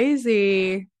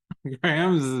crazy.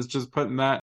 Grams is just putting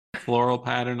that floral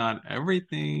pattern on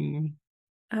everything.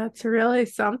 That's really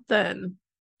something.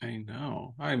 I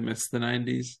know. I miss the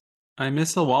 90s. I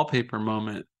miss a wallpaper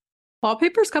moment.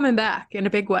 Wallpaper's coming back in a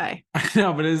big way. I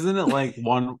know, but isn't it like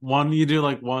one you do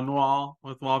like one wall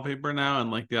with wallpaper now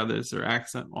and like the others are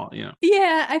accent wall, you know?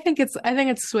 Yeah, I think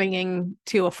it's swinging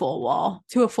to a full wall,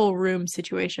 to a full room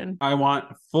situation. I want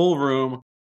full room,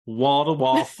 wall to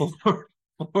wall, floor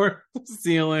to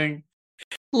ceiling,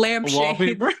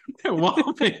 Lampshade.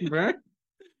 wallpaper.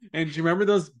 And do you remember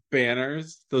those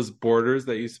banners, those borders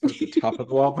that you used to put at the top of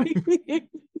the wallpaper?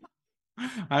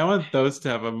 I want those to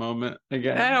have a moment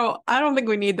again. I don't think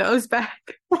we need those back.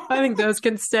 I think those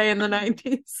can stay in the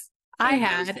 90s. I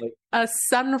had a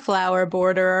sunflower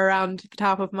border around the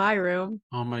top of my room.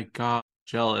 Oh my God,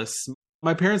 jealous.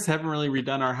 My parents haven't really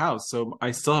redone our house, so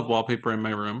I still have wallpaper in my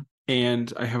room,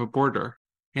 and I have a border,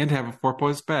 and I have a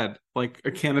 4-post bed, like a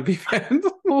canopy bed.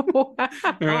 Wow.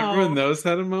 Remember when those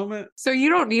had a moment? So you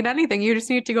don't need anything. You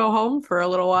just need to go home for a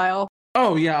little while.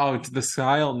 Oh yeah, oh, to the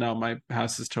style. No, my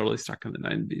house is totally stuck in the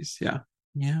 90s. Yeah.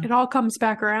 Yeah. It all comes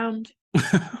back around.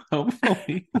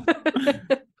 Hopefully.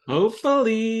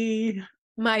 Hopefully.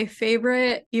 My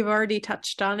favorite, you've already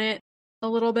touched on it a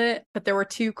little bit, but there were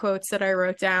 2 quotes that I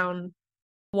wrote down.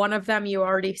 One of them you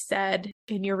already said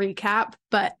in your recap,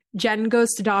 but Jen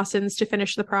goes to Dawson's to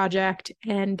finish the project,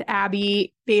 and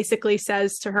Abby basically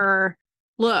says to her,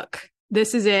 look,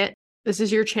 this is it. This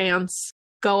is your chance.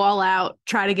 Go all out.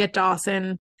 Try to get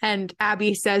Dawson. And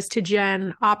Abby says to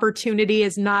Jen, opportunity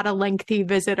is not a lengthy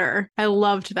visitor. I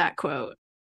loved that quote.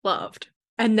 Loved.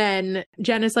 And then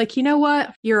Jen is like, you know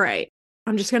what? You're right.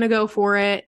 I'm just going to go for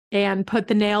it and put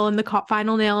the nail in the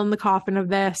final nail in the coffin of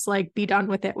this, like be done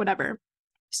with it, whatever.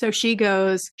 So she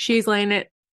goes, she's laying it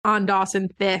on Dawson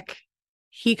thick.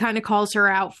 He kind of calls her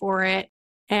out for it.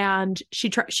 And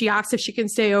she asks if she can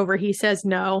stay over. He says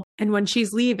no. And when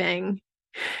she's leaving,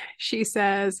 she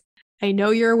says, I know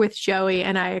you're with Joey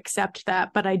and I accept that,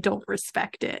 but I don't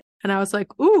respect it. And I was like,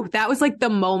 ooh, that was like the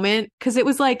moment. Cause it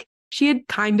was like she had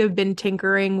kind of been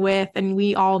tinkering with, and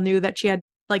we all knew that she had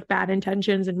like bad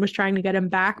intentions and was trying to get him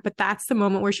back. But that's the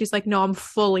moment where she's like, no, I'm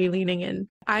fully leaning in.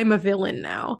 I'm a villain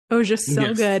now. It was just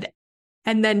so good.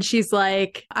 And then she's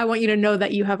like, I want you to know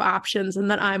that you have options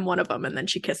and that I'm one of them. And then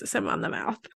she kisses him on the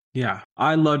mouth. Yeah.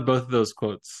 I loved both of those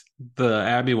quotes. The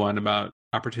Abby one about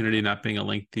opportunity not being a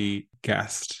lengthy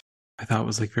guest, I thought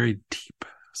was like very deep. I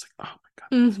was like, oh my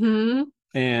God. Mm-hmm.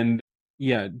 And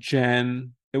yeah,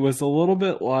 Jen, it was a little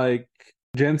bit like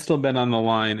Jen's still been on the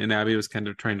line and Abby was kind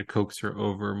of trying to coax her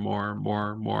over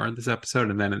more this episode.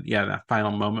 And then, yeah, that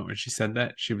final moment when she said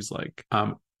that, she was like,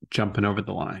 jumping over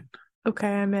the line. Okay,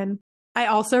 I'm in. I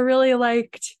also really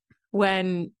liked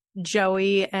when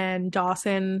Joey and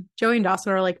Dawson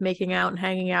are like making out and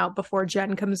hanging out before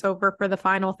Jen comes over for the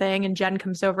final thing. And Jen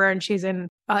comes over and she's in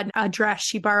a dress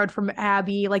she borrowed from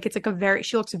Abby. Like it's like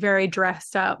she looks very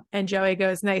dressed up. And Joey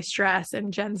goes, nice dress.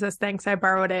 And Jen says, thanks, I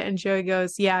borrowed it. And Joey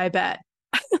goes, yeah, I bet.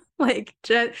 Like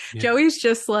Joey's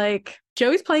just like,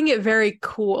 Joey's playing it very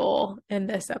cool in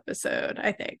this episode,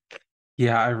 I think.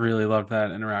 Yeah, I really loved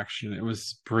that interaction. It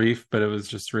was brief, but it was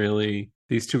just really,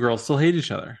 these two girls still hate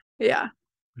each other. Yeah.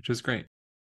 Which is great.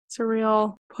 It's a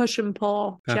real push and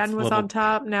pull. Jen was on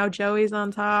top. Now Joey's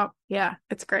on top. Yeah,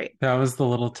 it's great. That was the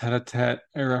little tete-a-tete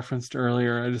I referenced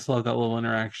earlier. I just love that little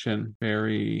interaction.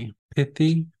 Very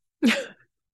pithy.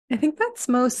 I think that's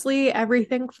mostly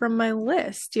everything from my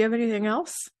list. Do you have anything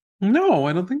else? No,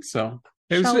 I don't think so.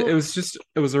 It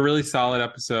was a really solid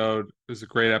episode. It was a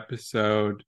great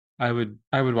episode. I would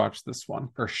watch this one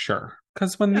for sure.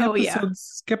 Because when the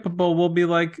episode's skippable, we'll be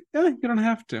like, you don't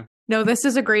have to. No, this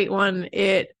is a great one.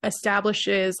 It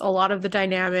establishes a lot of the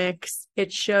dynamics.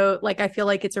 It I feel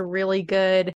like it's a really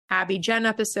good Abby Jen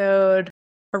episode,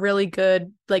 a really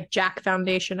good like Jack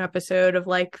Foundation episode of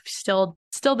like still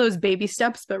those baby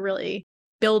steps, but really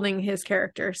building his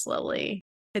character slowly.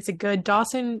 It's a good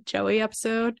Dawson Joey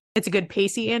episode. It's a good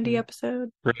Pacey Andy episode.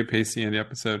 Great Pacey Andy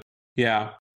episode.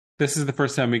 Yeah. This is the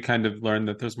first time we kind of learned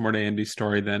that there's more to Andy's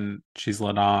story than she's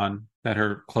let on, that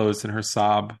her clothes and her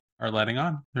sob are letting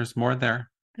on. There's more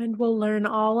there. And we'll learn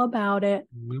all about it.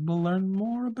 We will learn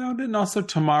more about it. And also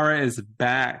Tamara is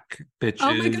back, bitches.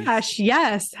 Oh my gosh,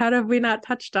 yes. How have we not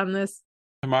touched on this?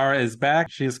 Tamara is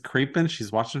back. She's creeping.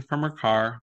 She's watching from her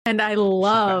car. And I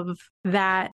love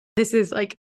that this is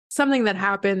like something that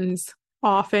happens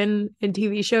often in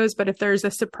TV shows, but if there's a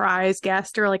surprise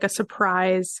guest or like a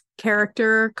surprise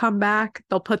character come back,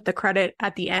 they'll put the credit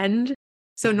at the end.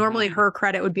 So normally her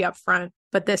credit would be up front,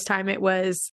 but this time it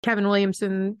was Kevin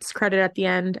Williamson's credit at the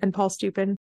end and Paul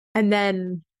Stupin, and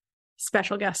then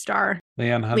special guest star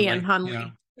Leanne Hunley. Yeah.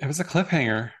 It was a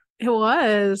cliffhanger. It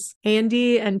was.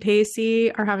 Andy and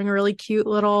Pacey are having a really cute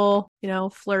little,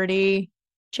 flirty,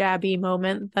 jabby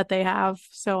moment that they have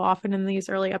so often in these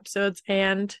early episodes,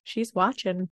 and she's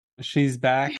watching. She's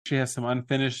back. She has some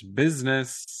unfinished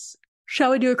business.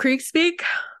 Shall we do a Creek Speak?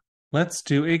 Let's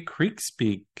do a Creek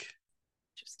Speak.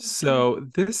 So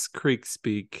this Creek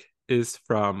Speak is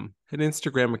from an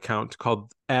Instagram account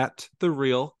called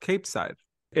 @TheRealCapeside.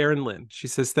 Erin Lynn, she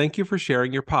says, thank you for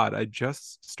sharing your pod. I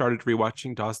just started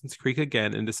rewatching Dawson's Creek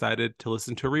again and decided to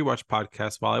listen to a rewatch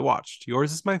podcast while I watched.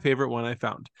 Yours is my favorite one I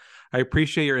found. I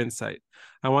appreciate your insight.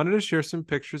 I wanted to share some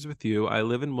pictures with you. I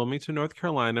live in Wilmington, North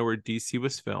Carolina, where DC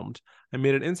was filmed. I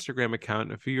made an Instagram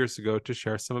account a few years ago to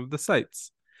share some of the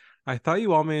sites. I thought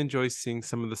you all may enjoy seeing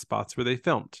some of the spots where they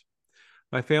filmed.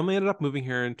 My family ended up moving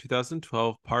here in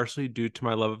 2012, partially due to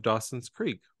my love of Dawson's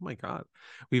Creek. Oh my God.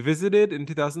 We visited in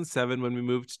 2007 when we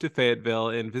moved to Fayetteville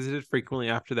and visited frequently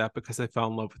after that because I fell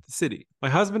in love with the city. My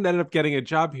husband ended up getting a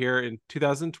job here in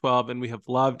 2012 and we have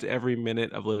loved every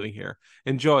minute of living here.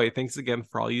 Enjoy. Thanks again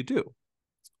for all you do.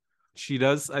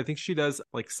 I think she does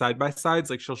like side by sides.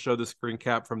 Like she'll show the screen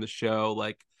cap from the show.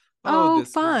 Like,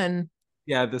 this fun.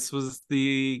 This was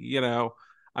the,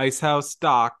 Ice House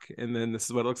dock, and then this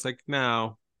is what it looks like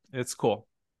now. It's cool.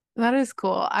 That is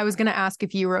cool. I was going to ask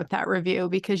if you wrote that review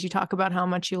because you talk about how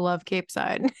much you love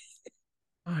Capeside.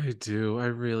 I do. I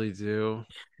really do.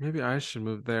 Maybe I should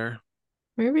move there.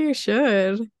 Maybe you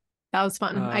should. That was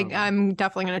fun. I'm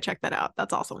definitely going to check that out.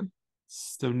 That's awesome.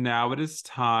 So now it is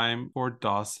time for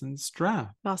Dawson's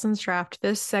Draft. Dawson's Draft.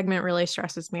 This segment really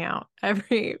stresses me out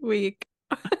every week.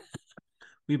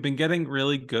 We've been getting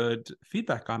really good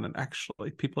feedback on it,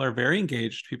 actually. People are very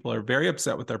engaged. People are very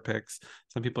upset with our picks.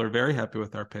 Some people are very happy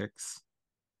with our picks.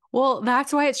 Well,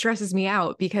 that's why it stresses me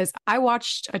out, because I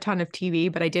watched a ton of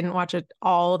TV, but I didn't watch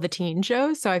all the teen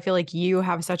shows. So I feel like you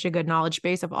have such a good knowledge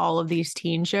base of all of these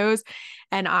teen shows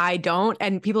and I don't.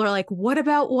 And people are like, what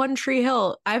about One Tree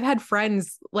Hill? I've had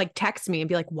friends like text me and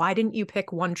be like, why didn't you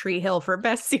pick One Tree Hill for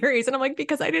best series? And I'm like,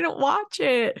 because I didn't watch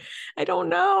it. I don't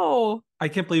know. I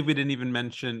can't believe we didn't even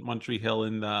mention One Tree Hill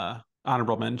in the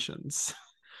honorable mentions.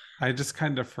 I just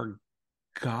kind of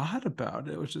forgot about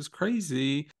it, which is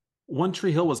crazy. One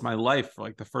Tree Hill was my life for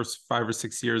like the first 5 or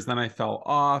 6 years. Then I fell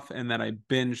off and then I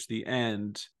binged the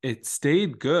end. It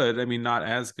stayed good. I mean, not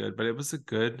as good, but it was a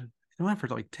good, it went for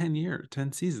like 10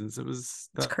 seasons.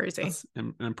 That's crazy. That's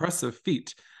an impressive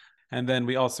feat. And then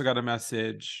we also got a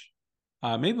message.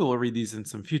 Maybe we'll read these in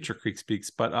some future Creek Speaks,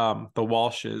 but the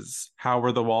Walshes, how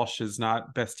were the Walshes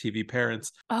not best TV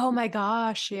parents? Oh my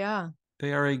gosh. Yeah.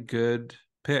 They are a good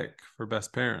pick for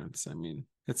best parents. I mean,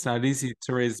 it's not easy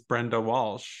to raise Brenda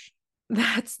Walsh.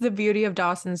 That's the beauty of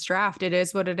Dawson's Draft. It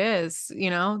is what it is.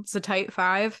 It's a tight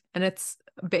five and it's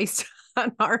based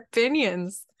on our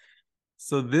opinions.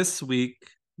 So this week,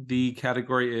 the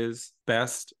category is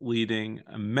Best Leading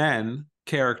Men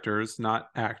Characters, not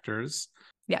actors.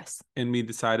 Yes. And we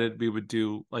decided we would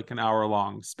do like an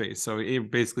hour-long space. So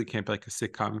it basically can't be like a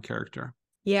sitcom character.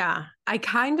 Yeah. I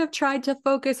kind of tried to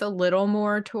focus a little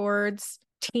more towards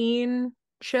teen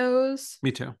shows.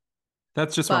 Me too.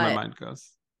 That's just where my mind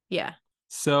goes. Yeah.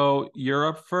 So you're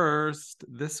up first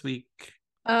this week.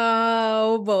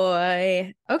 Oh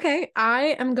boy. Okay.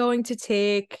 I am going to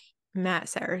take Matt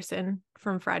Saracen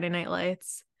from Friday Night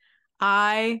Lights.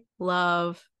 I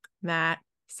love Matt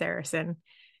Saracen.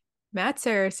 Matt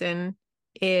Saracen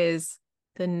is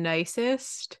the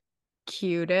nicest,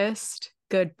 cutest,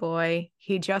 good boy.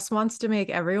 He just wants to make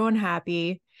everyone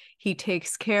happy. He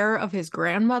takes care of his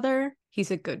grandmother.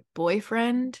 He's a good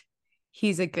boyfriend.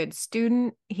 He's a good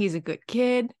student. He's a good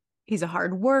kid. He's a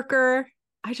hard worker.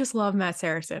 I just love Matt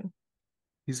Saracen.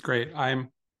 He's great. I'm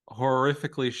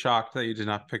horrifically shocked that you did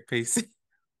not pick Pacey.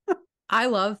 I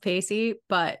love Pacey,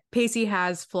 but Pacey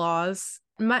has flaws.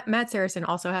 Matt Saracen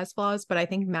also has flaws, but I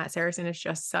think Matt Saracen is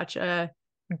just such a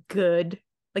good,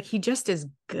 he just is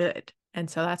good. And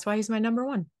so that's why he's my number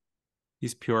one.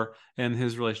 He's pure. And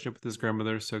his relationship with his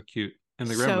grandmother is so cute. And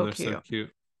the grandmother's so cute.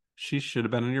 She should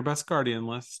have been on your best guardian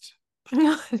list.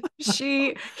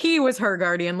 He was her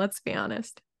guardian, let's be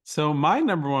honest. So my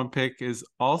number one pick is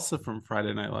also from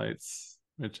Friday Night Lights,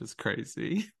 which is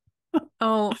crazy.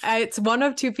 Oh, it's one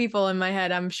of two people in my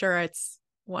head. I'm sure it's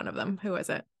one of them. Who is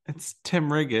it? It's Tim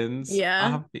Riggins.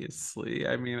 Yeah. Obviously.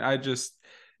 I mean,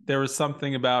 there was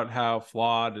something about how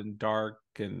flawed and dark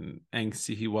and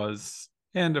angsty he was.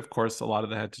 And of course, a lot of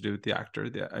that had to do with the actor.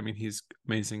 He's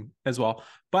amazing as well.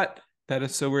 But that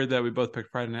is so weird that we both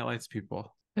picked Friday Night Lights,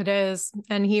 people. It is.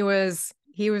 And he was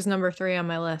number 3 on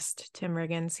my list, Tim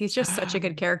Riggins. He's just such a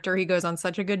good character. He goes on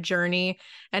such a good journey.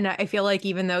 And I feel like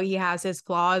even though he has his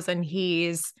flaws and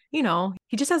he's, he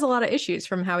just has a lot of issues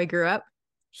from how he grew up,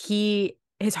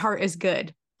 his heart is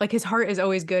good. His heart is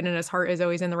always good and his heart is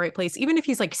always in the right place. Even if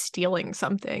he's stealing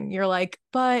something, you're like,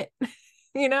 but,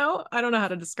 I don't know how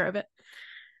to describe it.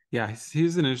 Yeah,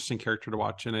 he's an interesting character to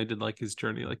watch. And I did like his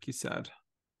journey, like you said.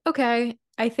 Okay.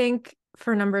 I think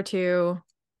for number 2,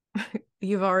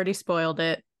 you've already spoiled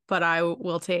it, but I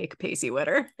will take Pacey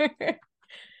Witter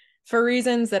for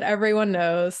reasons that everyone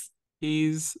knows.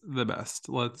 He's the best.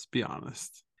 Let's be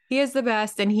honest. He is the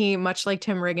best. And he, much like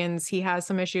Tim Riggins, he has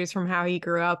some issues from how he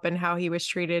grew up and how he was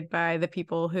treated by the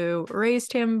people who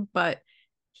raised him. But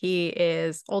he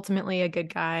is ultimately a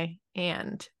good guy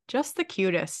and just the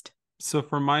cutest. So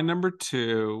for my number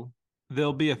 2,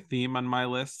 there'll be a theme on my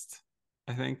list,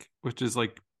 I think, which is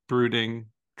brooding,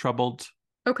 troubled.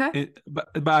 Okay. But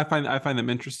I find them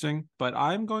interesting. But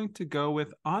I'm going to go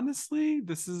with, honestly,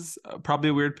 this is probably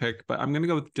a weird pick, but I'm going to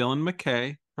go with Dylan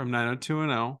McKay from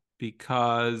 90210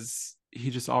 because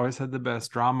he just always had the best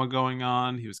drama going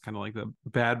on. He was kind of like the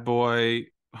bad boy,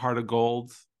 heart of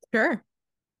gold. Sure.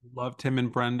 Loved him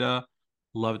and Brenda.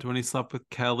 Loved when he slept with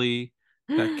Kelly.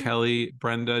 That Kelly,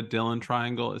 Brenda, Dylan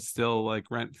triangle is still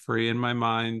rent free in my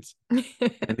mind.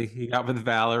 And he got with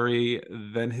Valerie.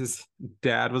 Then his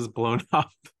dad was blown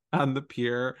up on the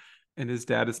pier, and his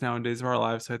dad is now in Days of Our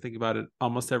Lives. So I think about it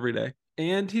almost every day.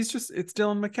 And it's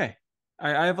Dylan McKay.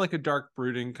 I have a dark,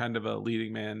 brooding kind of a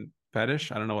leading man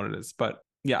fetish. I don't know what it is, but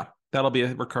yeah, that'll be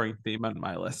a recurring theme on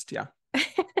my list. Yeah.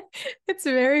 It's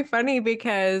very funny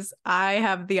because I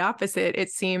have the opposite.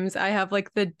 It seems I have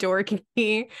the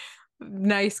dorky,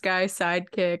 nice guy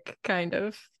sidekick kind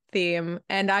of theme.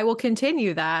 And I will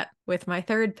continue that with my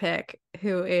third pick,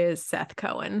 who is Seth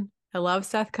Cohen. I love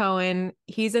Seth Cohen.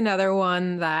 He's another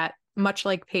one that, much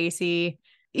like Pacey,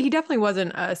 he definitely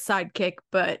wasn't a sidekick,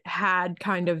 but had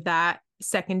kind of that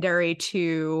secondary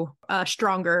to a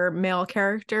stronger male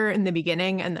character in the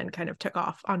beginning and then kind of took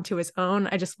off onto his own.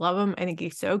 I just love him. I think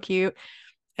he's so cute.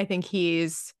 I think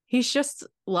he's just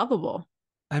lovable.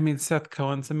 Seth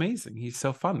Cohen's amazing. He's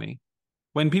so funny.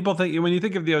 When you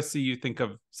think of the OC, you think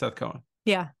of Seth Cohen.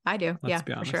 Yeah, I do. Let's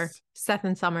be honest. For sure. Seth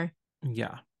and Summer.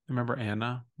 Yeah. Remember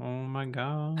Anna? Oh my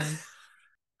God.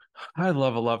 I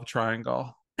love a love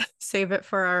triangle. Save it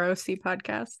for our OC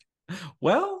podcast.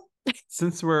 Well,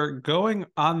 since we're going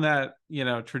on that,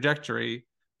 trajectory,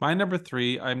 my number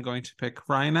 3, I'm going to pick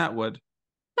Ryan Atwood.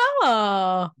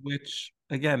 Oh. Which,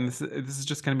 again, this is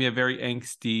just going to be a very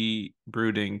angsty,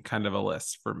 brooding kind of a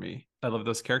list for me. I love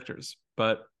those characters.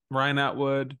 But Ryan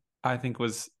Atwood, I think,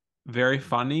 was very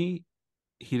funny.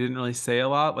 He didn't really say a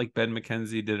lot. Ben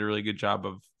McKenzie did a really good job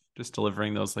of just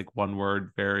delivering those one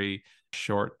word, very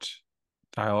short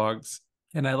dialogues.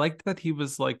 And I liked that he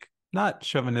was like not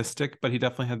chauvinistic, but he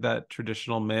definitely had that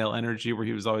traditional male energy where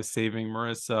he was always saving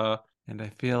Marissa. And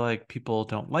I feel like people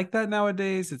don't like that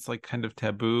nowadays. It's like kind of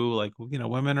taboo. Like,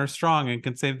 women are strong and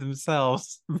can save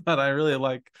themselves. But I really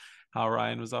like how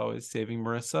Ryan was always saving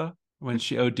Marissa when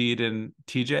she OD'd in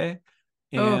TJ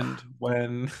Oh, and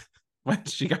when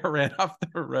she got ran off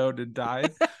the road and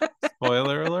died.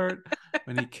 Spoiler alert,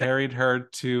 when he carried her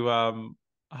to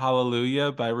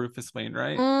Hallelujah by Rufus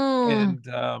Wainwright. mm.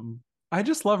 And I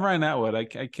just love Ryan Atwood. I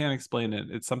can't explain it.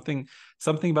 It's something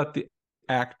about the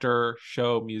actor,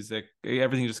 show, music,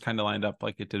 everything just kind of lined up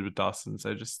like it did with Dawson.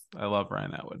 So I love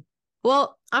Ryan Atwood.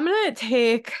 Well, I'm going to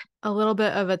take a little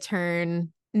bit of a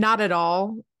turn. Not at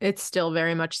all. It's still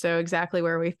very much so exactly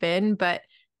where we've been, but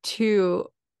to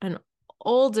an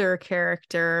older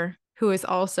character who is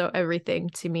also everything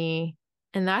to me,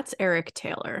 and that's Eric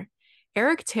Taylor.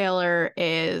 Eric Taylor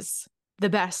is the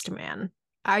best man.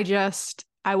 I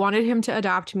wanted him to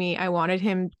adopt me. I wanted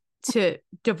him to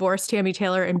divorce Tammy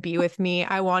Taylor and be with me.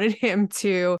 I wanted him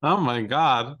to. Oh my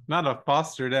God, not a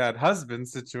foster dad husband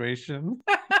situation.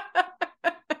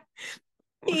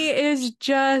 He is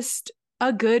just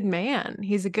a good man.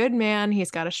 He's a good man. He's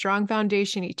got a strong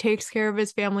foundation. He takes care of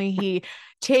his family. He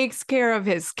takes care of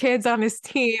his kids on his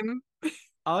team.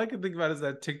 All I can think about is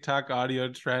that TikTok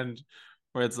audio trend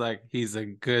where it's like, he's a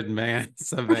good man,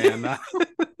 Savannah.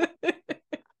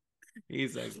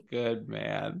 He's a good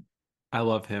man. I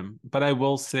love him. But I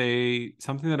will say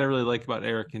something that I really like about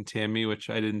Eric and Tammy, which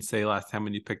I didn't say last time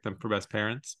when you picked them for best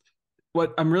parents.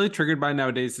 What I'm really triggered by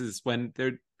nowadays is when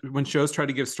shows try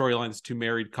to give storylines to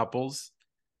married couples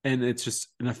and it's just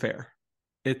an affair.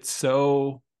 It's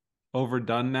so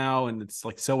overdone now and it's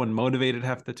like so unmotivated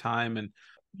half the time. And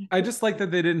I just like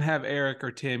that they didn't have Eric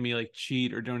or Tammy like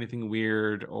cheat or do anything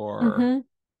weird or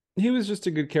he was just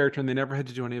a good character and they never had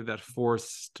to do any of that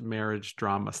forced marriage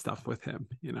drama stuff with him.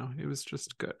 It was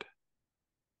just good.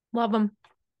 Love him.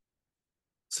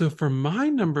 So for my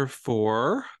number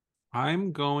 4,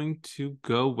 I'm going to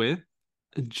go with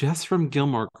Jess from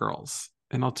Gilmore Girls.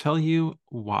 And I'll tell you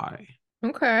why.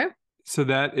 Okay. So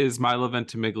that is Milo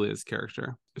Ventimiglia's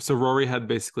character. So Rory had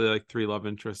basically like 3 love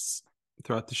interests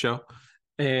throughout the show.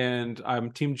 And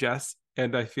I'm Team Jess.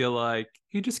 And I feel like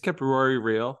he just kept Rory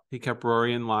real. He kept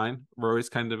Rory in line. Rory's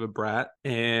kind of a brat.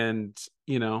 And,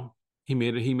 he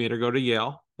made her go to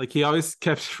Yale. Like he always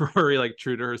kept Rory like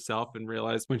true to herself and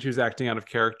realized when she was acting out of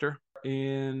character.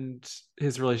 And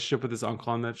his relationship with his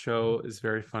uncle on that show is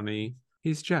very funny.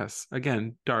 He's Jess.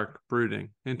 Again, dark, brooding,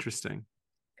 interesting.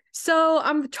 So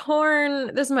I'm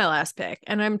torn. This is my last pick,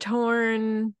 and I'm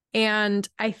torn. And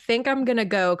I think I'm going to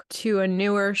go to a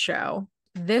newer show.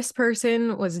 This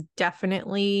person was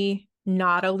definitely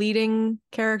not a leading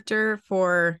character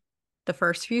for the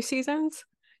first few seasons,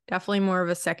 definitely more of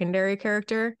a secondary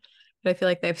character. But I feel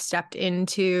like they've stepped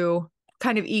into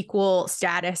kind of equal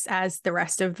status as the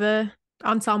rest of the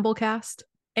ensemble cast.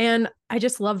 And I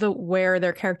just love where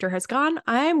their character has gone.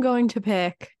 I'm going to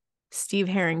pick Steve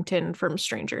Harrington from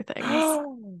Stranger Things.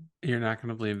 You're not going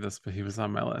to believe this, but he was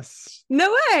on my list.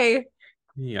 No way.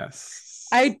 Yes.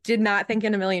 I did not think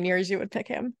in a million years you would pick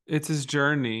him. It's his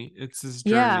journey.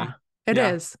 Yeah, it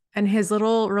is. And his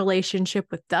little relationship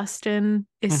with Dustin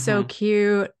is so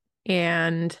cute.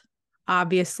 And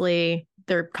obviously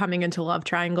they're coming into love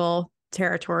triangle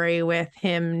territory with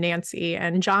him, Nancy,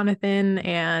 and Jonathan.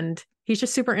 And he's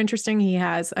just super interesting. He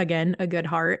has, again, a good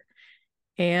heart.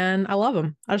 And I love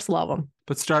him. I just love him.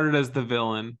 But started as the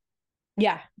villain.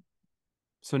 Yeah.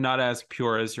 So not as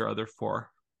pure as your other 4.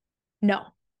 No,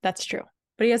 that's true.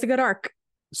 But he has a good arc.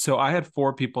 So I had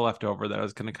 4 people left over that I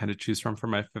was going to kind of choose from for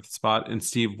my 5th spot. And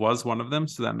Steve was one of them.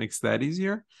 So that makes that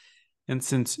easier. And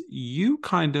since you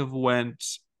kind of went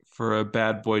for a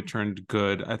bad boy turned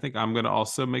good, I think I'm going to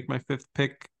also make my 5th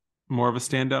pick more of a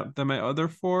standout than my other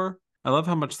 4. I love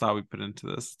how much thought we put into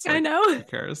this. It's like, I know. Who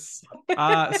cares?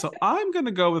 So I'm going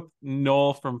to go with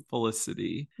Noel from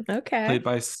Felicity. Okay. Played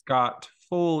by Scott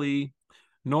Foley.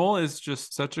 Noel is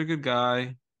just such a good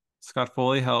guy. Scott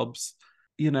Foley helps.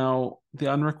 The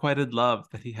unrequited love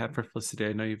that he had for Felicity.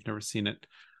 I know you've never seen it.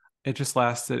 It just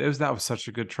lasted. That was such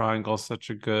a good triangle, such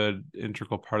a good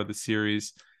integral part of the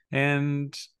series.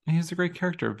 And he's a great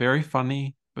character. Very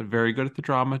funny, but very good at the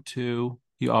drama too.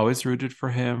 You always rooted for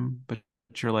him, but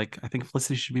you're like, I think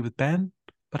Felicity should be with Ben,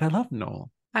 but I love Noel.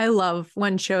 I love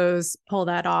when shows pull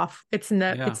that off. It's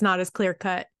not as clear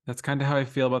cut. That's kind of how I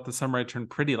feel about The Summer I Turned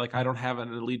Pretty. Like I don't have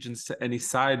an allegiance to any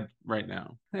side right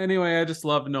now. Anyway, I just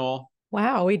love Noel.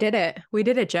 Wow, we did it. We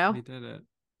did it, Joe. We did it.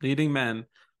 Leading men.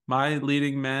 My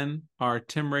leading men are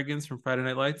Tim Riggins from Friday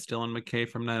Night Lights, Dylan McKay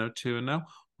from 90210,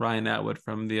 Ryan Atwood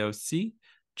from The OC,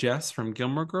 Jess from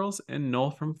Gilmore Girls, and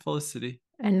Noel from Felicity.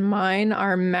 And mine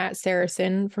are Matt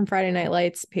Saracen from Friday Night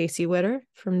Lights, Pacey Witter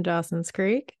from Dawson's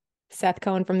Creek, Seth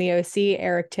Cohen from The OC,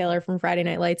 Eric Taylor from Friday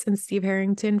Night Lights, and Steve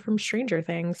Harrington from Stranger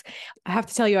Things. I have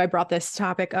to tell you, I brought this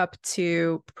topic up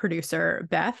to producer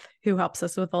Beth, who helps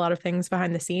us with a lot of things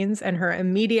behind the scenes, and her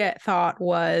immediate thought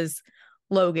was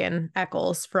Logan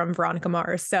Eccles from Veronica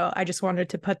Mars. So I just wanted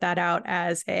to put that out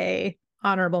as a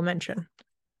honorable mention.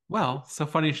 Well, so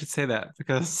funny you should say that,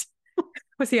 because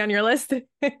was he on your list?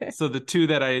 So the two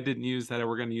that I didn't use that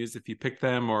we're going to use if you pick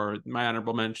them, or my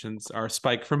honorable mentions, are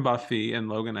Spike from Buffy and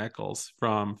Logan Eccles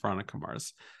from Veronica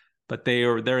Mars. But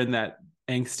they're in that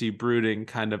angsty, brooding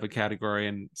kind of a category.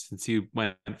 And since you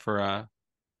went for a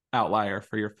outlier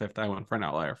for your fifth, I went for an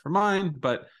outlier for mine.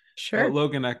 But sure,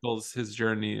 Logan Eccles, his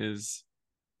journey is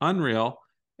unreal.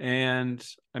 And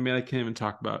I mean, I can't even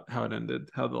talk about how it ended,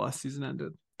 how the last season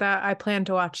ended. That I plan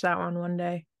to watch that one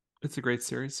day. It's a great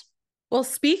series. Well,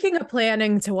 speaking of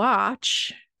planning to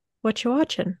watch, what you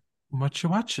watching? What you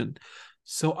watching?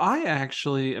 So I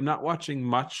actually am not watching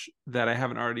much that I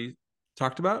haven't already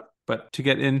talked about, but to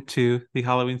get into the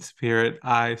Halloween spirit,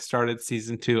 I started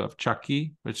season 2 of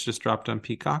Chucky, which just dropped on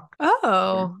Peacock.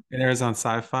 Oh. It airs on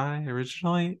Sci-Fi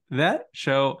originally. That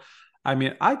show, I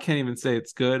mean, I can't even say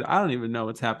it's good. I don't even know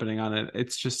what's happening on it.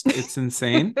 It's just, it's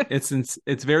insane.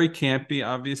 It's very campy,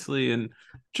 obviously. And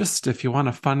just if you want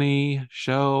a funny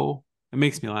show, it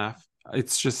makes me laugh.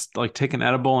 It's just like take an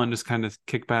edible and just kind of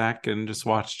kick back and just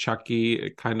watch Chucky.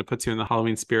 It kind of puts you in the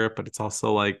Halloween spirit, but it's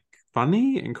also like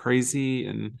funny and crazy.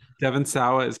 And Devon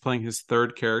Sawa is playing his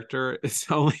third character. It's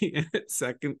only in its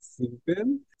second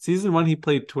season. Season 1, he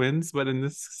played twins, but in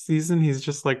this season, he's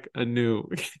just like a new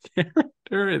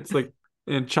character. It's like,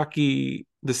 and Chucky,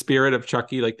 the spirit of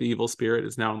Chucky, like the evil spirit,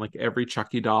 is now in like every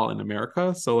Chucky doll in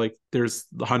America. So like there's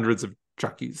hundreds of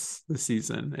Chucky's this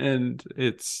season, and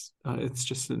it's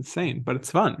just insane, but it's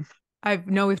fun. I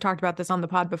know we've talked about this on the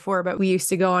pod before, but we used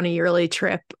to go on a yearly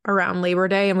trip around Labor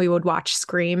Day and we would watch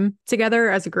Scream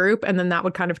together as a group. And then that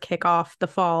would kind of kick off the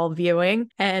fall viewing.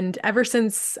 And ever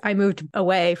since I moved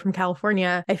away from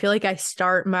California, I feel like I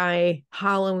start my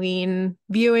Halloween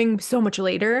viewing so much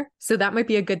later. So that might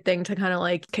be a good thing to kind of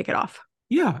like kick it off.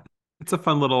 Yeah, it's a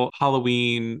fun little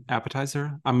Halloween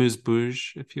appetizer,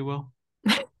 amuse-bouche, if you will.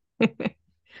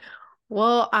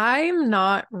 Well, I'm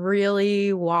not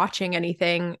really watching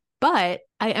anything, but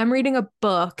I am reading a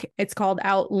book. It's called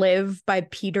Outlive by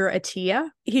Peter Attia.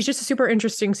 He's just a super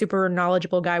interesting, super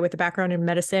knowledgeable guy with a background in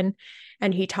medicine.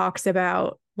 And he talks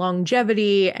about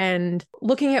longevity and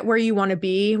looking at where you want to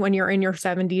be when you're in your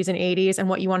 70s and 80s and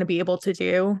what you want to be able to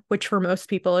do, which for most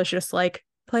people is just like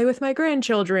play with my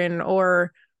grandchildren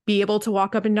or be able to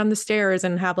walk up and down the stairs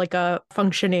and have like a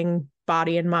functioning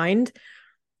body and mind.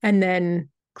 And then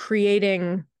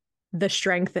creating the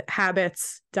strength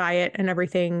habits, diet, and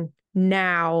everything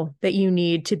now that you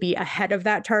need to be ahead of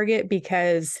that target,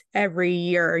 because every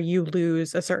year you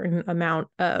lose a certain amount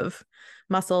of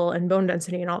muscle and bone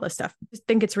density and all this stuff. I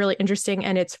think it's really interesting,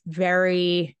 and it's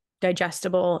very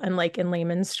digestible and like in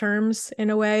layman's terms in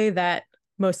a way that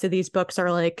most of these books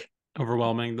are like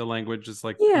overwhelming. The language is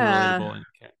like yeah, relatable and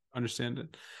you can't understand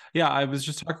it. Yeah, I was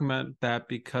just talking about that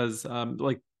because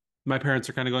like my parents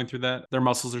are kind of going through that. Their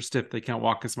muscles are stiff. They can't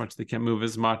walk as much. They can't move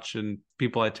as much. And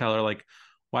people I tell are like,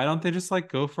 why don't they just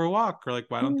like go for a walk? Or like,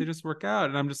 why don't they just work out?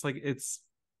 And I'm just like, it's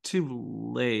too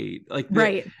late. Like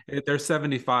right. They're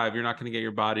 75. You're not going to get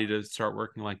your body to start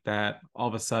working like that. All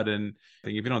of a sudden,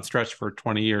 if you don't stretch for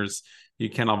 20 years, you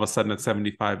can all of a sudden at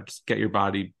 75, just get your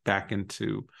body back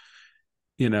into,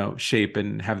 shape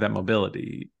and have that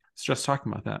mobility. It's just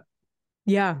talking about that.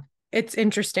 Yeah. It's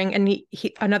interesting. And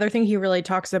he another thing he really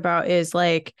talks about is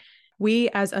like we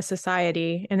as a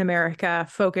society in America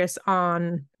focus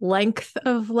on length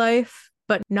of life,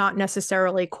 but not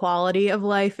necessarily quality of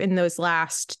life in those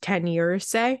last 10 years,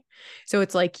 say. So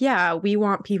it's like, yeah, we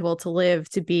want people to live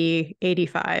to be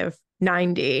 85,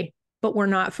 90, but we're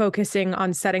not focusing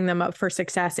on setting them up for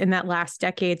success in that last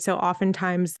decade. So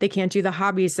oftentimes they can't do the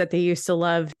hobbies that they used to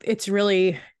love. It's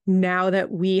really now that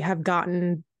we have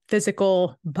gotten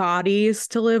physical bodies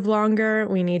to live longer,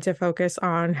 we need to focus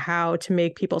on how to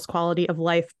make people's quality of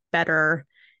life better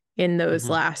in those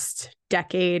last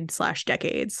decades.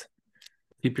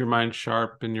 Keep your mind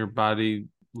sharp and your body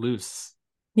loose.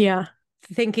 Yeah.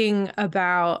 Thinking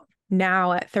about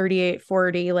now at 38,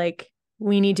 40, like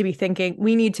we need to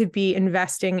be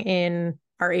investing in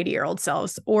our 80-year-old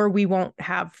selves or we won't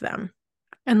have them.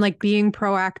 And like being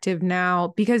proactive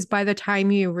now, because by the time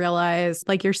you realize,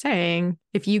 like you're saying,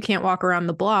 if you can't walk around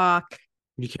the block,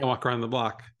 you can't walk around the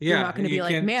block. Yeah, you're not going to be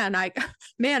like, man,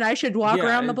 I should walk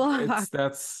around the block.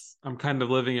 That's I'm kind of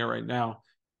living it right now.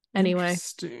 Anyway,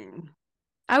 Interesting.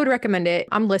 I would recommend it.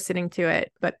 I'm listening to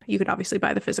it, but you could obviously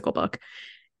buy the physical book.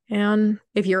 And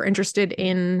if you're interested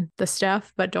in the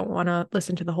stuff but don't want to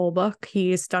listen to the whole book,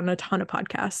 he's done a ton of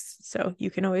podcasts. So you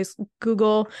can always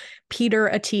Google Peter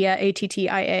Attia,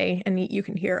 Attia, and you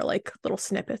can hear like little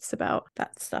snippets about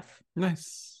that stuff.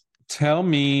 Nice. Tell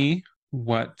me,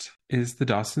 what is the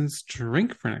Dawson's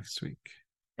drink for next week?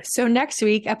 So next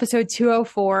week, episode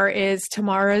 204 is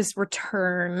Tamara's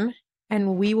Return,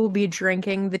 and we will be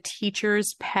drinking the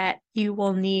teacher's pet. You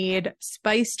will need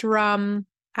spiced rum,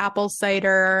 apple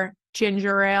cider,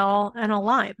 ginger ale, and a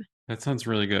lime. That sounds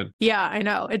really good. Yeah, I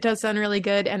know. It does sound really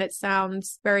good, and it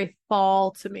sounds very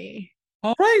fall to me.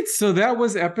 All right, so that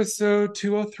was episode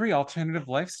 203, Alternative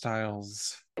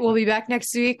Lifestyles. We'll be back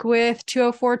next week with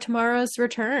 204 Tomorrow's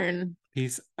Return.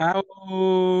 Peace out.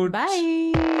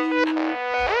 Bye.